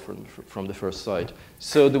it the law from the first sight.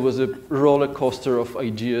 So there was a roller coaster of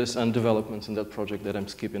ideas and developments in that project that I'm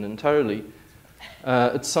skipping entirely.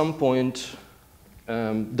 At some point,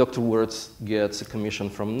 Dr. Wirtz gets a commission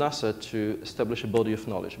from NASA to establish a body of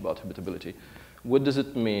knowledge about habitability. What does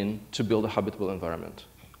it mean to build a habitable environment?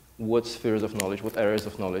 What spheres of knowledge, what areas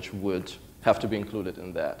of knowledge would have to be included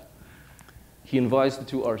in that? He invites the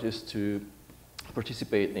two artists to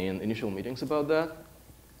participate in initial meetings about that.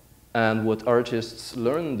 And what artists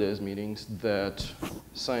learn in these meetings, that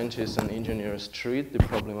scientists and engineers treat the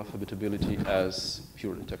problem of habitability as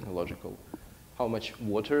purely technological. How much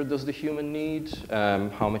water does the human need?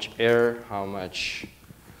 How much air? How much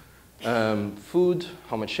food?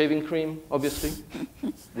 How much shaving cream, obviously?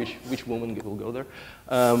 which woman will go there?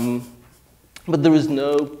 But there is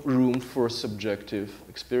no room for subjective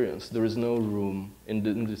experience. There is no room in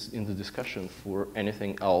the discussion for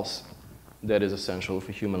anything else that is essential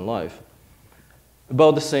for human life.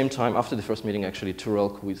 About the same time, after the first meeting, actually, Turrell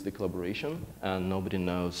quits the collaboration, and nobody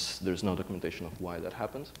knows, there's no documentation of why that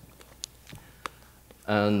happened.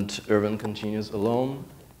 And Irvin continues alone,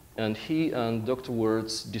 and he and Dr.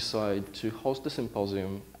 Wirtz decide to host the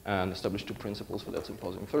symposium and establish two principles for that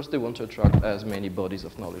symposium. First, they want to attract as many bodies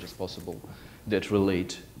of knowledge as possible that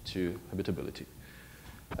relate to habitability.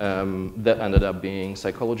 That ended up being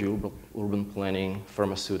psychology, urban planning,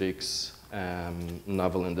 pharmaceutics,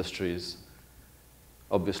 naval industries,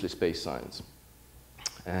 obviously space science,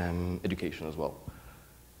 education as well.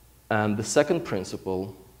 And the second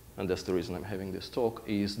principle, and that's the reason I'm having this talk,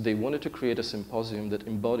 is they wanted to create a symposium that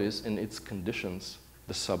embodies in its conditions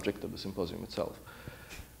the subject of the symposium itself.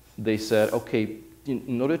 They said, okay,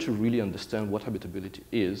 in order to really understand what habitability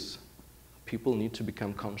is, people need to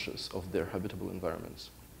become conscious of their habitable environments.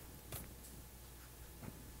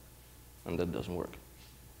 And that doesn't work.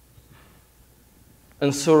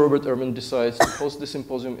 And so Robert Irvin decides to host the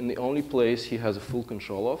symposium in the only place he has a full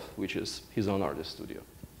control of, which is his own artist studio.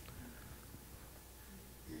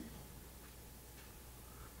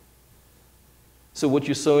 So what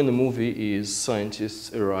you saw in the movie is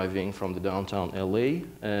scientists arriving from the downtown LA.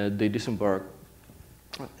 They disembark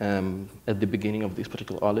at the beginning of this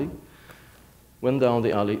particular alley. Went down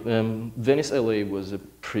the alley. Venice, LA was a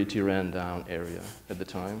pretty ran-down area at the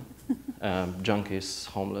time. Junkies,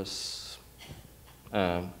 homeless,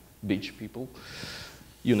 beach people,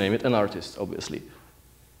 you name it, and artists, obviously.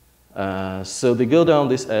 So they go down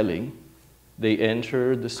this alley. They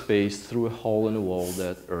enter the space through a hole in the wall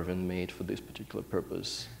that Irvin made for this particular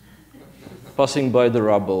purpose, passing by the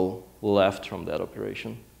rubble left from that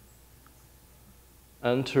operation.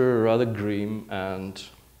 Enter a rather grim and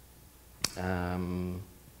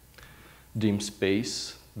dim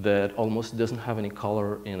space that almost doesn't have any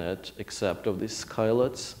color in it except of these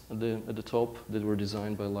skylights at the top that were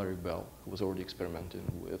designed by Larry Bell, who was already experimenting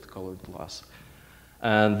with colored glass.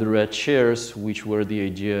 And the red chairs, which were the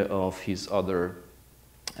idea of his other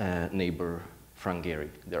neighbor, Frank Gehry,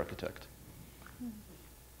 the architect.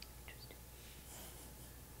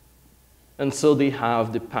 And so they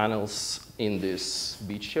have the panels in these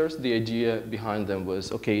beach chairs. The idea behind them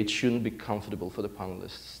was, okay, it shouldn't be comfortable for the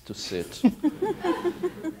panelists to sit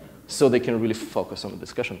so they can really focus on the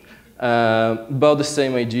discussion. About the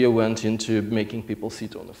same idea went into making people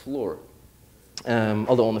sit on the floor.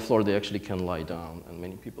 Although on the floor they actually can lie down, and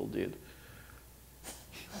many people did.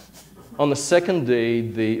 On the second day,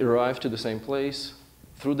 they arrived to the same place,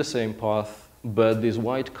 through the same path, but these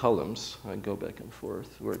white columns, I go back and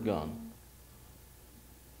forth, were gone.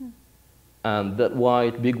 And that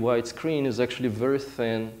big white screen is actually a very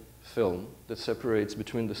thin film that separates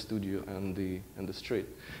between the studio and the street.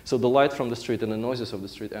 So the light from the street and the noises of the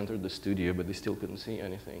street entered the studio, but they still couldn't see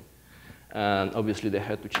anything. And obviously they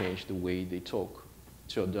had to change the way they talk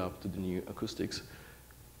to adapt to the new acoustics.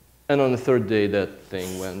 And on the third day, that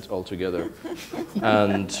thing went all together.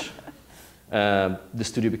 And the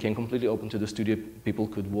studio became completely open to the studio. People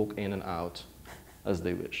could walk in and out as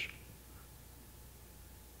they wish.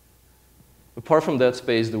 Apart from that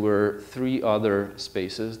space, there were 3 other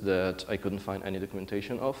spaces that I couldn't find any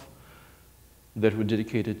documentation of that were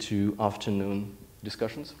dedicated to afternoon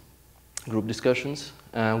discussions, group discussions.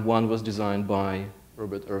 One was designed by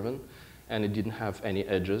Robert Irvin, and it didn't have any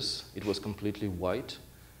edges. It was completely white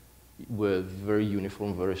with very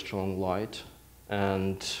uniform, very strong light.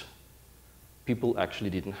 And people actually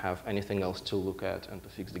didn't have anything else to look at and to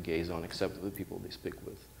fix the gaze on except the people they speak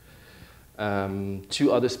with.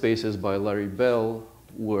 2 other spaces by Larry Bell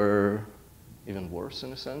were even worse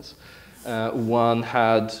in a sense. One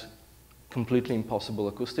had completely impossible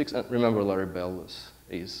acoustics. And remember, Larry Bell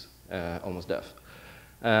is almost deaf.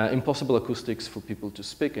 Impossible acoustics for people to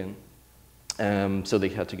speak in. So they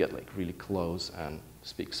had to get like really close and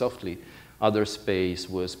speak softly. Other space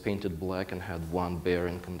was painted black and had one bare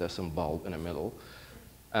incandescent bulb in the middle.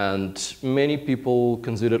 And many people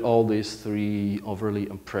considered all these three overly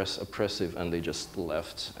oppressive, and they just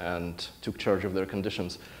left and took charge of their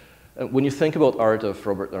conditions. When you think about art of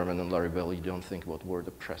Robert Irvin and Larry Bell, you don't think about the word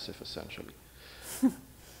oppressive, essentially.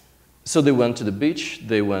 So they went to the beach,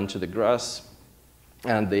 they went to the grass,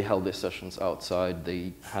 and they held their sessions outside.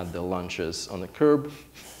 They had their lunches on the curb.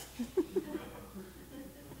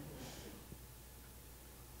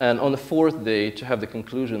 And on the fourth day, to have the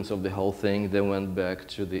conclusions of the whole thing, they went back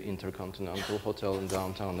to the Intercontinental Hotel in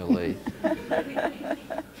downtown LA.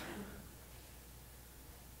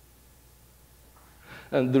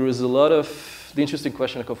 And there is a lot of the interesting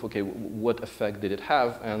question of, okay, what effect did it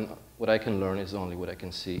have? And what I can learn is only what I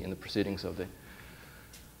can see in the proceedings of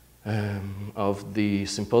the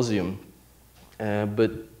symposium.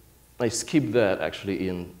 But I skip that actually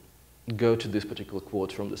and go to this particular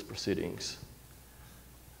quote from these proceedings.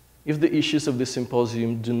 If the issues of this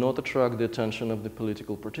symposium do not attract the attention of the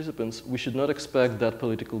political participants, we should not expect that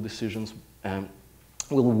political decisions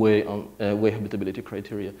will weigh habitability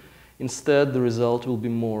criteria. Instead, the result will be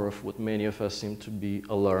more of what many of us seem to be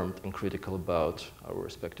alarmed and critical about our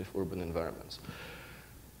respective urban environments.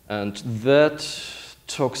 And that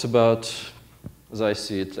talks about, as I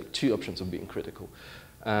see it, like two options of being critical.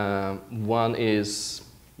 One is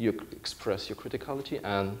you express your criticality,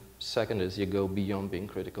 and second is you go beyond being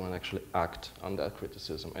critical and actually act on that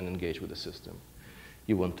criticism and engage with the system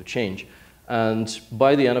you want to change. And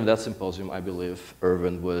by the end of that symposium, I believe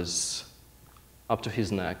Irvin was up to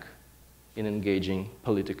his neck in engaging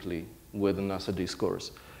politically with the NASA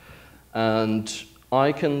discourse. And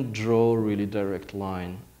I can draw a really direct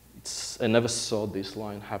line. I never saw this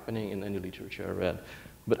line happening in any literature I read,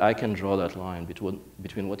 but I can draw that line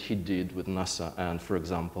between what he did with NASA and, for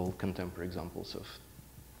example, contemporary examples of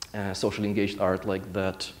socially engaged art, like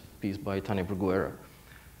that piece by Tania Bruguera,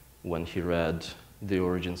 when he read The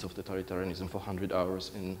Origins of Totalitarianism for 100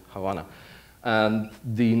 hours in Havana. And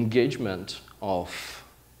the engagement of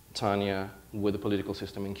Tania with the political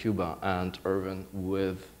system in Cuba and Irvin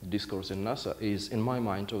with discourse in NASA is, in my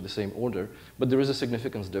mind, of the same order. But there is a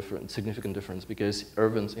significant difference because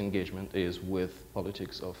Irvin's engagement is with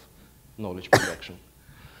politics of knowledge production.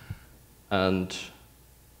 And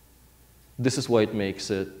this is why it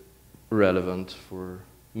makes it relevant for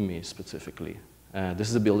me specifically. This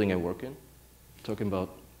is a building I work in, talking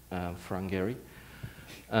about Frank Gehry.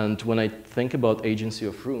 And when I think about agency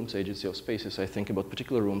of rooms, agency of spaces, I think about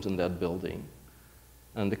particular rooms in that building.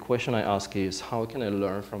 And the question I ask is, how can I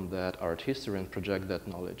learn from that art history and project that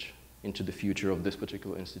knowledge into the future of this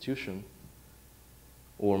particular institution?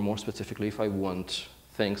 Or more specifically, if I want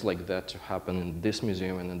things like that to happen in this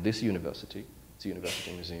museum and in this university, it's a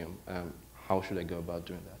university museum, how should I go about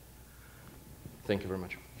doing that? Thank you very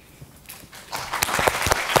much.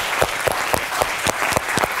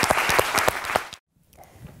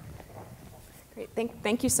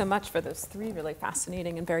 Thank you so much for those three really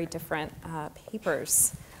fascinating and very different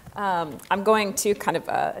papers. I'm going to kind of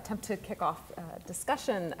attempt to kick off a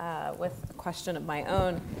discussion with a question of my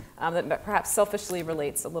own that perhaps selfishly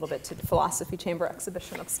relates a little bit to the Philosophy Chamber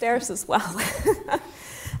exhibition upstairs as well.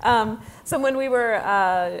 So when we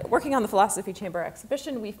were working on the Philosophy Chamber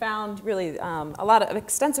exhibition, we found really a lot of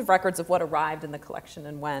extensive records of what arrived in the collection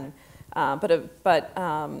and when,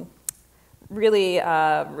 really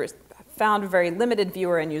found very limited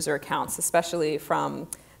viewer and user accounts, especially from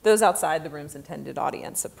those outside the room's intended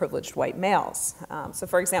audience of privileged white males. So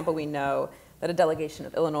for example, we know that a delegation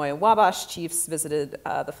of Illinois and Wabash chiefs visited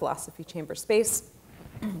the Philosophy Chamber space,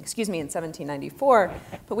 excuse me, in 1794,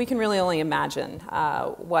 but we can really only imagine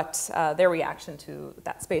what their reaction to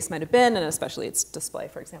that space might have been, and especially its display,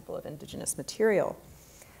 for example, of indigenous material.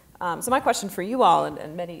 So my question for you all,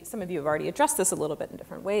 and some of you have already addressed this a little bit in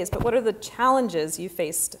different ways, but what are the challenges you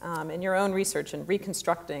faced in your own research in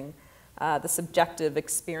reconstructing the subjective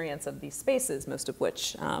experience of these spaces, most of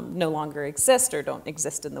which no longer exist or don't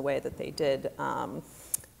exist in the way that they did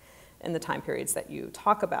in the time periods that you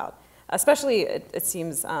talk about? Especially, it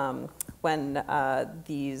seems, when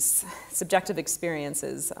these subjective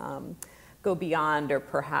experiences go beyond or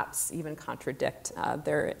perhaps even contradict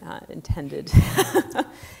their intended,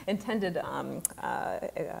 the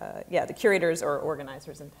curator's or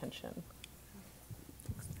organizer's intention.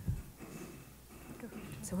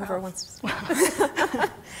 So whoever wants to start.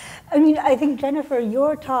 I mean, I think, Jennifer,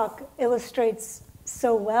 your talk illustrates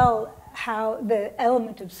so well how the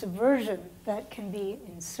element of subversion that can be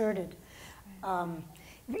inserted.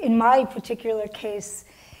 In my particular case,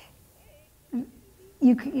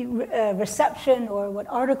 reception or what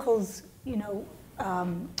articles,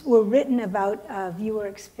 were written about viewer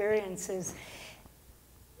experiences.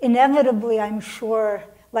 Inevitably, I'm sure,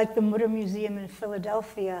 like the Mutter Museum in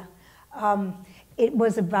Philadelphia, it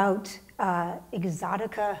was about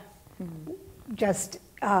exotica, just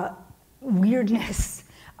weirdness,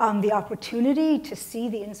 the opportunity to see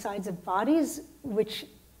the insides of bodies, which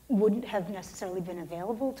wouldn't have necessarily been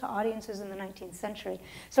available to audiences in the 19th century.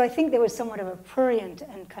 So I think there was somewhat of a prurient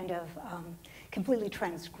and kind of completely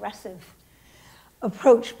transgressive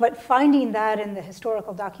approach, but finding that in the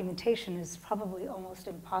historical documentation is probably almost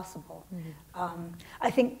impossible.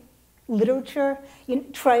 I think literature,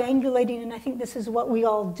 triangulating, and I think this is what we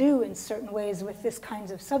all do in certain ways with this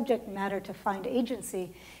kinds of subject matter to find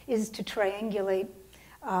agency, is to triangulate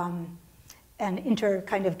and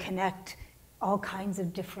kind of connect all kinds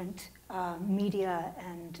of different media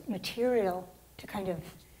and material to kind of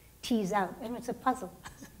tease out, and it's a puzzle.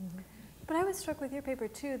 But I was struck with your paper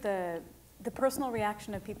too, the personal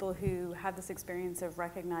reaction of people who have this experience of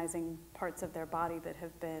recognizing parts of their body that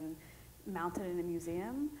have been mounted in a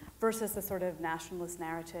museum versus the sort of nationalist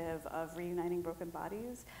narrative of reuniting broken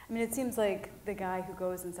bodies. I mean, it seems like the guy who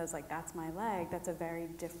goes and says, like, that's my leg, that's a very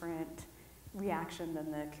different reaction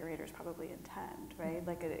than the curators probably intend, right?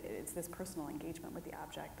 Like, it's this personal engagement with the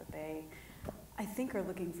object that they, I think, are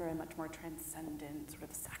looking for a much more transcendent sort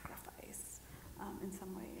of sacrifice in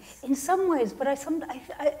some ways. In some ways, but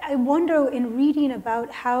I wonder, in reading about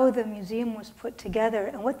how the museum was put together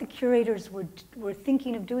and what the curators were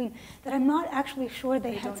thinking of doing, that I'm not actually sure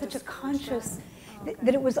they had such a conscious,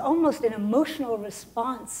 that it was almost an emotional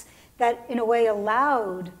response that in a way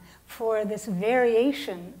allowed for this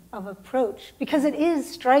variation of approach. Because it is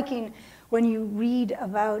striking when you read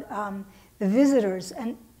about the visitors,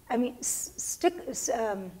 and I mean, Sickles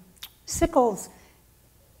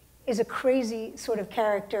is a crazy sort of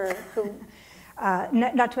character who,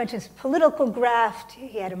 not to mention his political graft,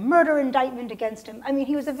 he had a murder indictment against him. I mean,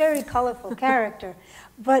 he was a very colorful character.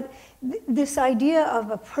 But this idea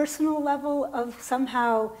of a personal level of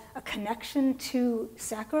somehow a connection to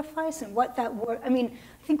sacrifice and what that war, I mean,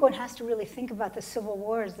 I think one has to really think about the Civil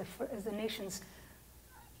War as the nation's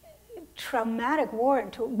traumatic war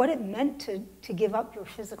and to what it meant to give up your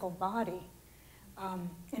physical body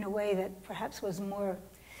in a way that perhaps was more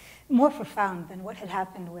profound than what had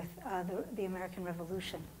happened with the American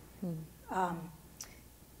Revolution.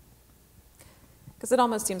 Because it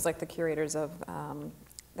almost seems like the curators of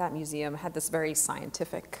that museum had this very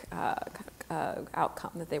scientific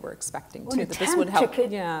outcome that they were expecting too, that this would help.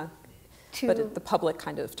 But the public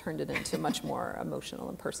kind of turned it into a much more emotional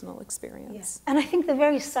and personal experience. Yes. And I think the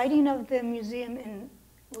very sighting of the museum in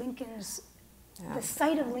Lincoln's, the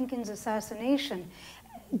site of Lincoln's assassination,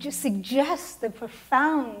 just suggests the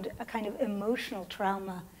profound kind of emotional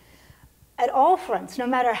trauma at all fronts, no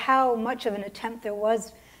matter how much of an attempt there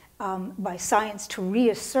was by science to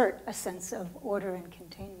reassert a sense of order and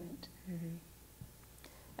containment.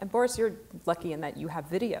 And Boris, you're lucky in that you have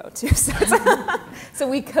video too, so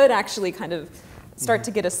we could actually kind of start to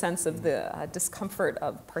get a sense of the discomfort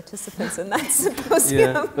of participants in that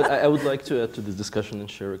symposium. Yeah, but I would like to add to this discussion and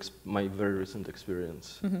share my very recent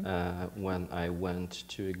experience when I went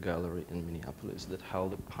to a gallery in Minneapolis that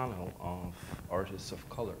held a panel of artists of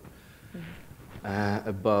color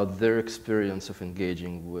about their experience of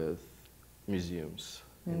engaging with museums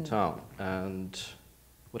in town. And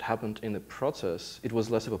what happened in the process, it was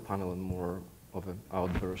less of a panel and more of an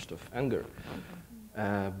outburst of anger.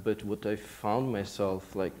 But what I found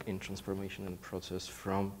myself like in transformation in the process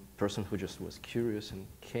from person who just was curious and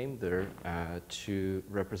came there to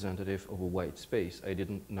representative of a white space. I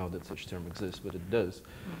didn't know that such term exists, but it does.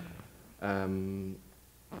 And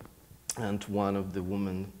one of the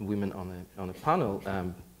women on a panel,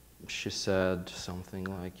 she said something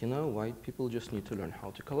like, white people just need to learn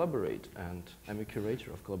how to collaborate, and I'm a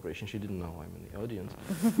curator of collaboration. She didn't know I'm in the audience.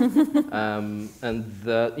 And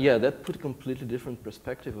that put a completely different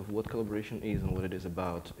perspective of what collaboration is and what it is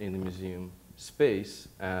about in the museum space.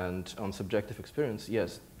 And on subjective experience,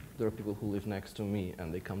 yes, there are people who live next to me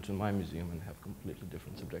and they come to my museum and have completely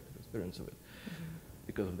different subjective experience of it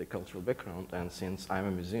because of their cultural background. And since I'm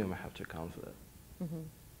a museum, I have to account for that.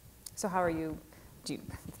 So how are you,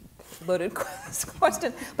 loaded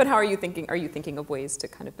question, but how are you thinking? Are you thinking of ways to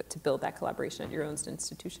kind of to build that collaboration at your own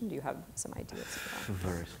institution? Do you have some ideas for that?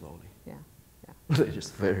 Very slowly. Yeah.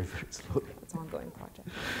 Just very, very slowly. It's an ongoing project.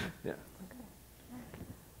 Yeah. Okay.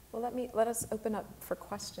 Well, let us open up for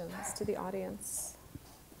questions to the audience.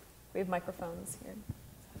 We have microphones here.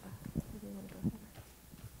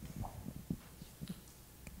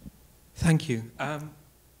 Thank you.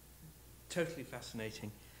 totally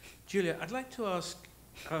fascinating. Julia, I'd like to ask,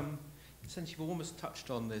 since you've almost touched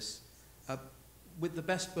on this, with the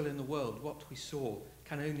best will in the world, what we saw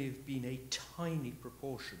can only have been a tiny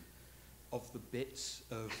proportion of the bits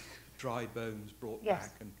of dry bones brought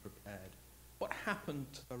back and prepared. What happened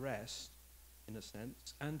to the rest, in a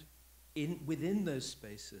sense, and within those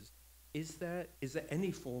spaces, is there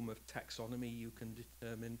any form of taxonomy you can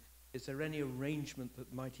determine? Is there any arrangement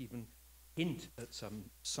that might even hint at some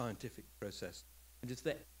scientific process? And is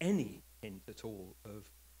there any hint at all of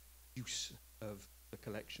use of the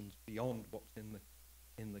collections beyond what's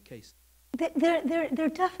in the case? There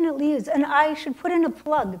definitely is, and I should put in a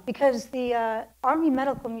plug because the Army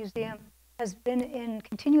Medical Museum has been in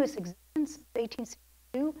continuous existence since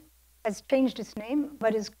 1862, has changed its name,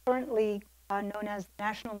 but is currently known as the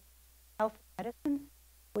National Health Medicine,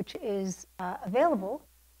 which is available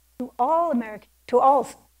to all Americans,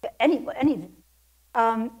 anyone,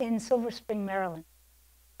 in Silver Spring, Maryland.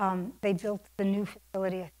 They built the new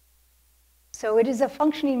facility. So it is a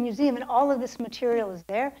functioning museum, and all of this material is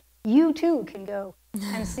there. You, too, can go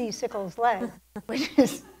and see Sickles' leg, which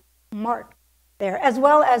is marked there, as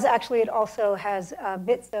well as actually it also has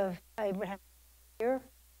bits of Abraham ear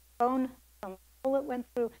bone from a bullet went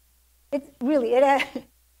through. It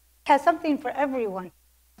has something for everyone.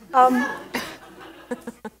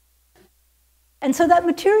 And so that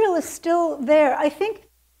material is still there. I think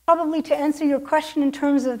probably to answer your question in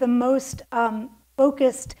terms of the most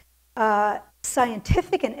focused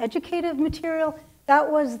scientific and educative material, that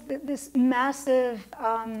was this massive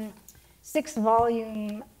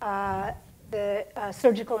 6-volume the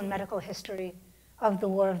surgical and medical history of the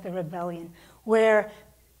War of the Rebellion, where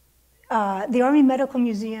the Army Medical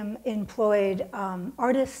Museum employed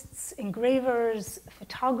artists, engravers,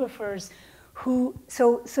 photographers,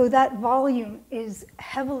 so that volume is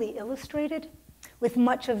heavily illustrated with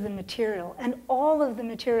much of the material, and all of the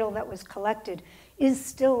material that was collected is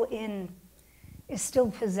still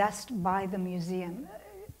possessed by the museum.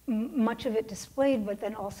 Much of it displayed, but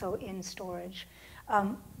then also in storage.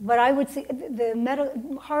 But I would say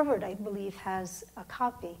Harvard, I believe, has a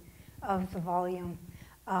copy of the volume,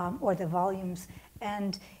 or the volumes,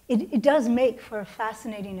 and it does make for a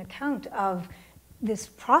fascinating account of this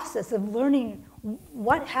process of learning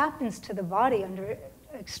what happens to the body under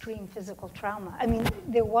extreme physical trauma. I mean,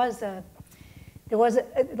 there was a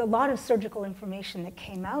lot of surgical information that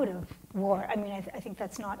came out of war. I mean, I think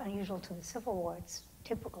that's not unusual to the Civil War. It's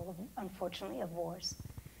typical, unfortunately, of wars.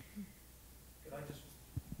 Could I just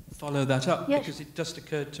follow that up? Yes. Because it just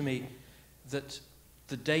occurred to me that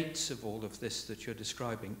the dates of all of this that you're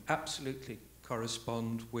describing absolutely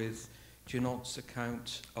correspond with Junot's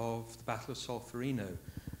account of the Battle of Solferino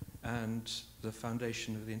and the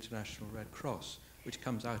foundation of the International Red Cross, which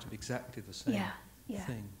comes out of exactly the same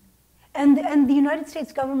thing. And the United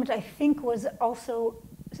States government, I think, was also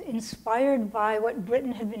inspired by what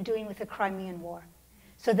Britain had been doing with the Crimean War.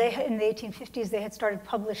 So they had, in the 1850s, they had started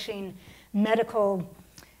publishing medical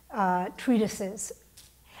treatises.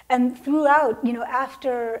 And throughout,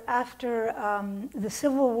 after the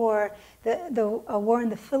Civil War, the war in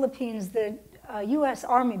the Philippines, the U.S.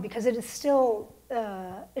 Army, because it is still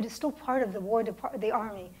part of the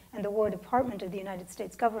Army and the War Department of the United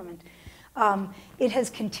States government. It has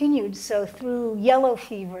continued, so through yellow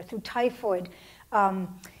fever, through typhoid,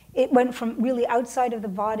 it went from really outside of the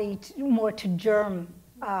body more to germ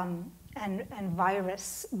and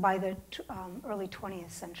virus by the early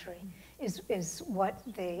 20th century is what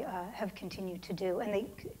they have continued to do. And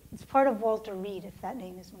it's part of Walter Reed, if that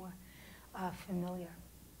name is more familiar.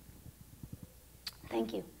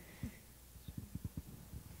 Thank you.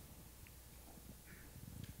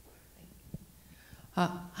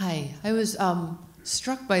 Hi. I was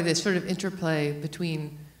struck by this sort of interplay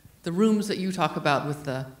between the rooms that you talk about with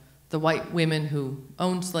the white women who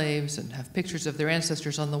own slaves and have pictures of their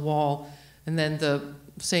ancestors on the wall, and then the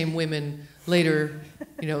same women later,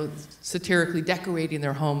 satirically decorating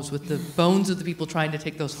their homes with the bones of the people trying to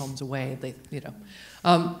take those homes away.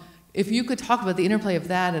 If you could talk about the interplay of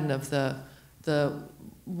that and of the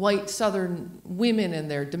white Southern women and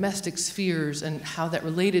their domestic spheres and how that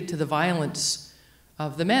related to the violence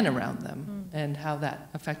of the men around them and how that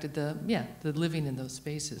affected the living in those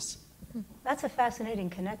spaces. That's a fascinating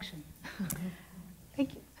connection.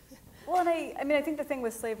 Thank you. Well, and I think the thing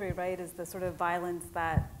with slavery, right, is the sort of violence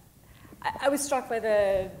that I was struck by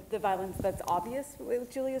the violence that's obvious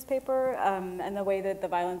with Julia's paper, and the way that the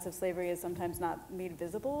violence of slavery is sometimes not made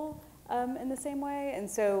visible in the same way. And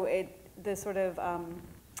so the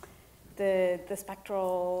the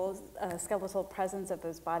spectral, skeletal presence of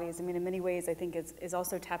those bodies, I mean, in many ways, I think is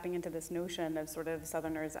also tapping into this notion of sort of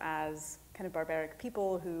Southerners as kind of barbaric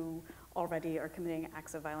people who already are committing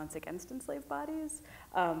acts of violence against enslaved bodies,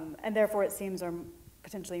 and therefore it seems are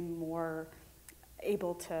potentially more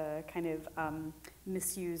able to kind of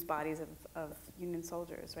misuse bodies of Union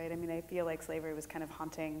soldiers, right? I mean, I feel like slavery was kind of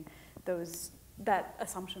haunting that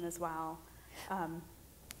assumption as well.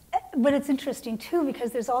 But it's interesting too,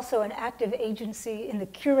 because there's also an active agency in the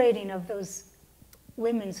curating of those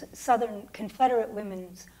women's, Southern Confederate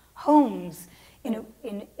women's homes, in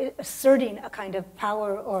asserting a kind of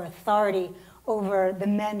power or authority over the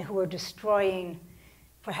men who are destroying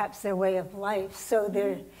perhaps their way of life. So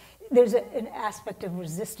there's an aspect of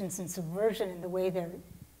resistance and subversion in the way they're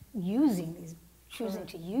choosing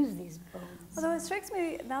to use these bones. Although it strikes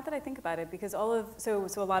me, now that I think about it, because so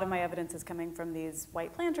a lot of my evidence is coming from these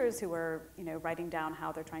white planters who are, writing down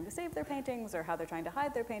how they're trying to save their paintings, or how they're trying to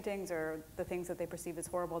hide their paintings, or the things that they perceive as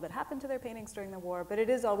horrible that happened to their paintings during the war, but it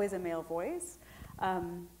is always a male voice.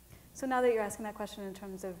 So now that you're asking that question in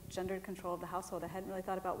terms of gendered control of the household, I hadn't really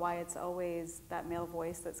thought about why it's always that male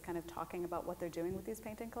voice that's kind of talking about what they're doing with these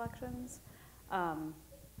painting collections. I'll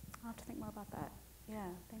have to think more about that. Yeah,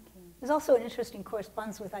 thank you. There's also an interesting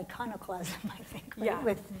correspondence with iconoclasm, I think, right?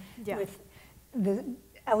 With the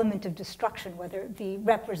element of destruction, whether the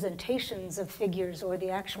representations of figures or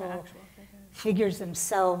the actual figures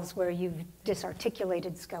themselves, where you've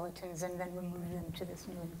disarticulated skeletons and then removed them to this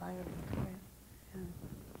new environment. Right. Yeah.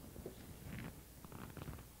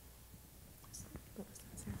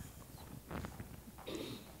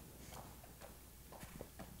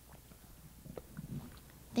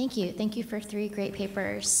 Thank you. Thank you for 3 great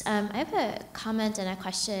papers. I have a comment and a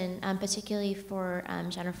question, particularly for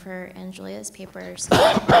Jennifer and Julia's papers.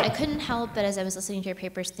 I couldn't help but, as I was listening to your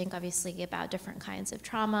papers, think obviously about different kinds of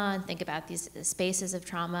trauma and think about these spaces of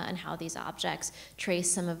trauma and how these objects trace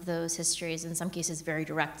some of those histories, in some cases very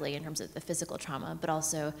directly in terms of the physical trauma, but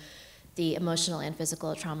also the emotional and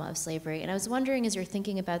physical trauma of slavery. And I was wondering, as you're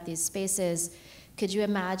thinking about these spaces, could you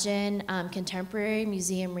imagine contemporary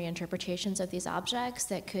museum reinterpretations of these objects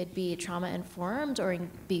that could be trauma-informed or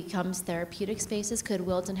becomes therapeutic spaces? Could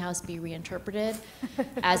Wilton House be reinterpreted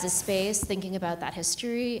as a space thinking about that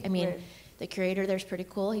history? I mean, right. The curator there's pretty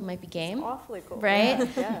cool. He might be game. It's awfully cool. Right?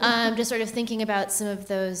 Yeah. Just sort of thinking about some of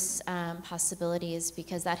those possibilities,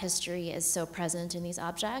 because that history is so present in these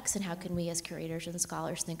objects, and how can we as curators and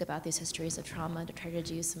scholars think about these histories of trauma to try to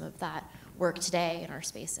do some of that work today in our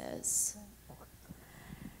spaces?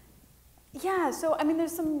 Yeah, so I mean,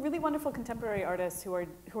 there's some really wonderful contemporary artists who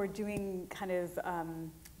are doing kind of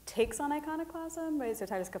takes on iconoclasm, right? So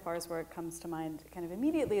Titus Kafar's work comes to mind kind of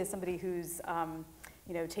immediately as somebody who's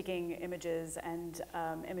taking images and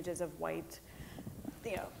images of white,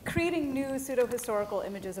 creating new pseudo-historical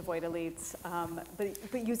images of white elites,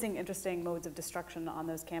 but using interesting modes of destruction on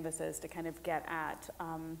those canvases to kind of get at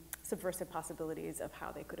subversive possibilities of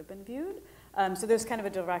how they could have been viewed. So there's kind of a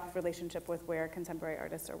direct relationship with where contemporary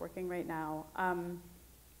artists are working right now.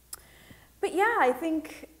 But yeah, I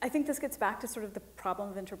think this gets back to sort of the problem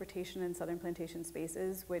of interpretation in Southern plantation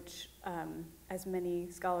spaces, which, as many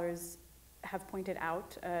scholars have pointed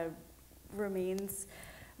out, remains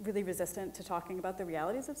really resistant to talking about the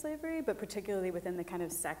realities of slavery, but particularly within the kind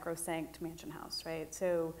of sacrosanct mansion house, right?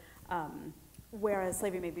 So whereas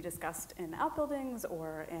slavery may be discussed in outbuildings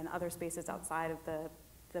or in other spaces outside of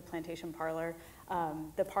the plantation parlor,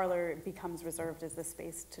 the parlor becomes reserved as the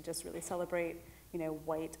space to just really celebrate,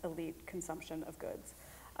 white elite consumption of goods.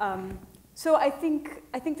 So I think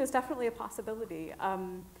there's definitely a possibility.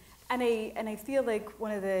 And I feel like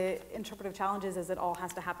one of the interpretive challenges is it all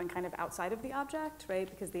has to happen kind of outside of the object, right?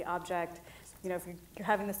 Because the object, if you're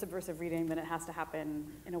having the subversive reading, then it has to happen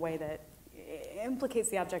in a way that implicates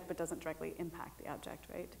the object but doesn't directly impact the object,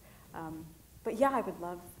 right? But yeah, I would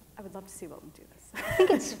love to see Wilton do this. I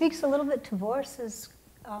think it speaks a little bit to Boris's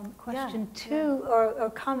question too, or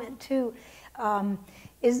comment too,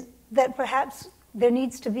 is that perhaps there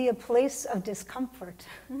needs to be a place of discomfort.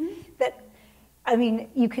 That, I mean,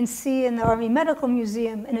 you can see in the Army Medical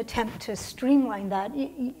Museum an attempt to streamline that.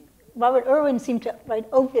 Robert Irwin seemed to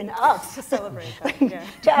open up to celebrate that,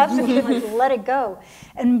 to absolutely let it go.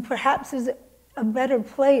 And perhaps is a better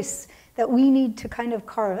place that we need to kind of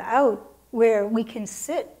carve out where we can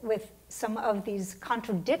sit with some of these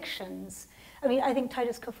contradictions. I mean, I think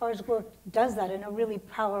Titus Kafar's work does that in a really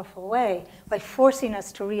powerful way by forcing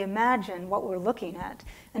us to reimagine what we're looking at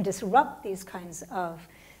and disrupt these kinds of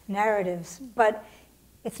narratives. But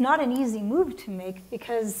it's not an easy move to make,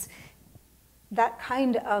 because that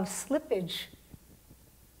kind of slippage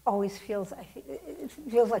always feels, I think, it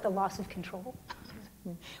feels like a loss of control,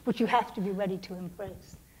 which you have to be ready to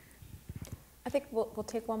embrace. I think we'll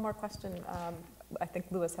take one more question. I think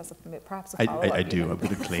Louis has perhaps a follow-up. I do. I'm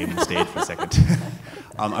going to claim the stage for a second.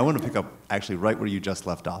 I want to pick up actually right where you just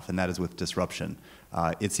left off, and that is with disruption.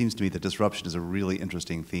 It seems to me that disruption is a really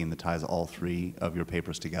interesting theme that ties all three of your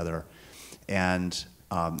papers together. And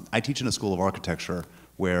I teach in a school of architecture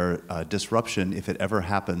where disruption, if it ever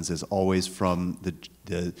happens, is always from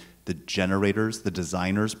the generators, the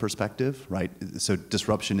designer's perspective, right? So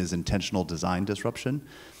disruption is intentional design disruption.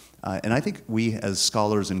 And I think we as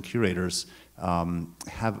scholars and curators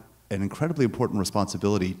have an incredibly important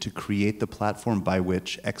responsibility to create the platform by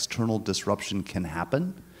which external disruption can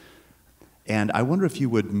happen. And I wonder if you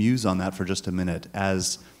would muse on that for just a minute.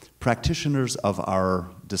 As practitioners of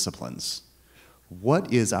our disciplines,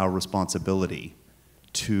 what is our responsibility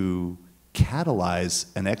to catalyze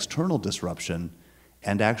an external disruption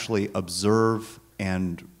and actually observe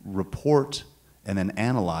and report and then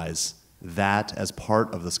analyze that as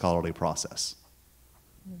part of the scholarly process?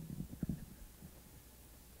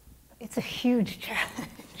 It's a huge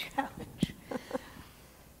challenge.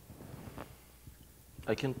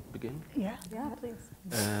 I can begin? Yeah, please.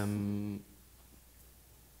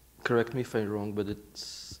 Correct me if I'm wrong, but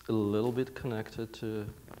it's a little bit connected to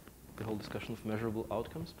the whole discussion of measurable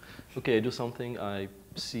outcomes. Okay, I do something, I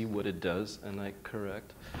see what it does, and I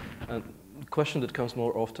correct. And the question that comes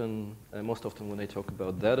most often when I talk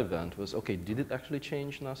about that event was, okay, did it actually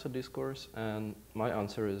change NASA discourse? And my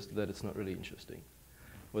answer is that it's not really interesting,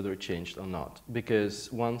 whether it changed or not,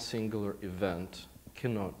 because one singular event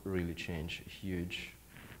cannot really change a huge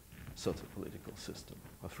socio-political system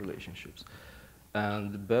of relationships.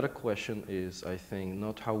 And the better question is, I think,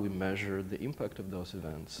 not how we measure the impact of those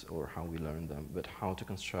events or how we learn them, but how to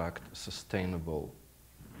construct a sustainable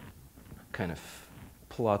kind of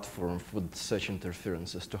platform for such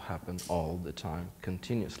interferences to happen all the time,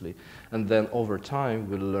 continuously. And then over time,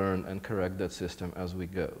 we learn and correct that system as we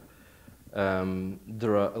go.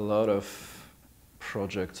 There are a lot of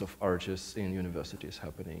projects of artists in universities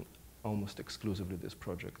happening. Almost exclusively these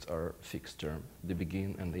projects are fixed term. They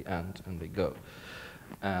begin and they end and they go.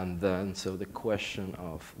 And then, so the question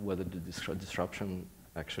of whether the disruption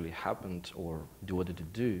actually happened or what did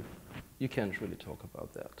it do, you can't really talk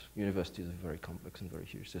about that. University is a very complex and very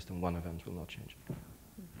huge system. One event will not change it.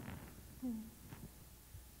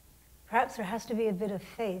 Perhaps there has to be a bit of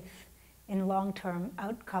faith in long-term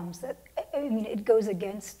outcomes. That, I mean, it goes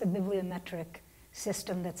against the bibliometric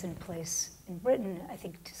system that's in place in Britain, I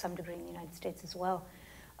think to some degree in the United States as well,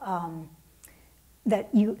 that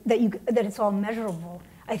it's all measurable.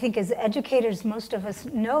 I think as educators, most of us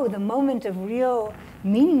know the moment of real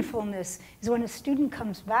meaningfulness is when a student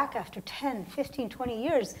comes back after 10, 15, 20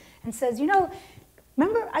 years and says, you know,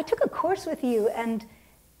 remember I took a course with you and,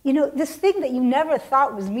 you know, this thing that you never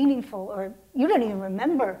thought was meaningful or you don't even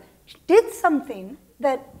remember did something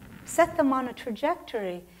that set them on a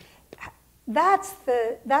trajectory. That's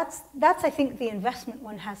I think the investment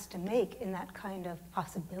one has to make in that kind of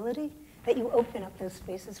possibility, that you open up those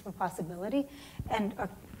spaces for possibility and are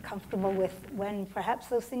comfortable with when perhaps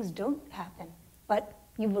those things don't happen, but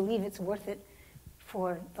you believe it's worth it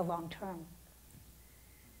for the long term.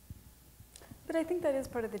 But I think that is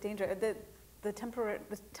part of the danger. The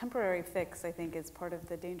temporary fix, I think, is part of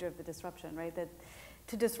the danger of the disruption, right? That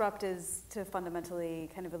to disrupt is to fundamentally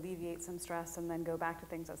kind of alleviate some stress and then go back to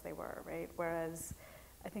things as they were, right? Whereas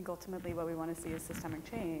I think ultimately what we want to see is systemic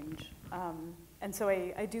change. And so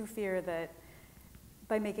I do fear that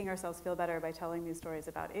by making ourselves feel better, by telling these stories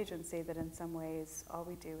about agency, that in some ways all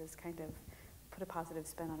we do is kind of put a positive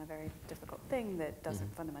spin on a very difficult thing that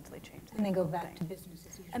doesn't fundamentally change. And then go back to business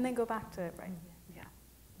as usual. And then go back to, right, yeah.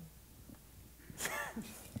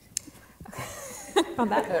 On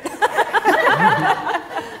that note.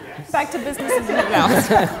 Back to business as usual.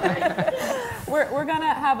 We're going to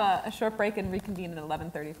have a short break and reconvene at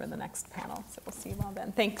 11:30 for the next panel. So we'll see you all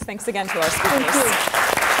then. Thanks again to our speakers. Thank you.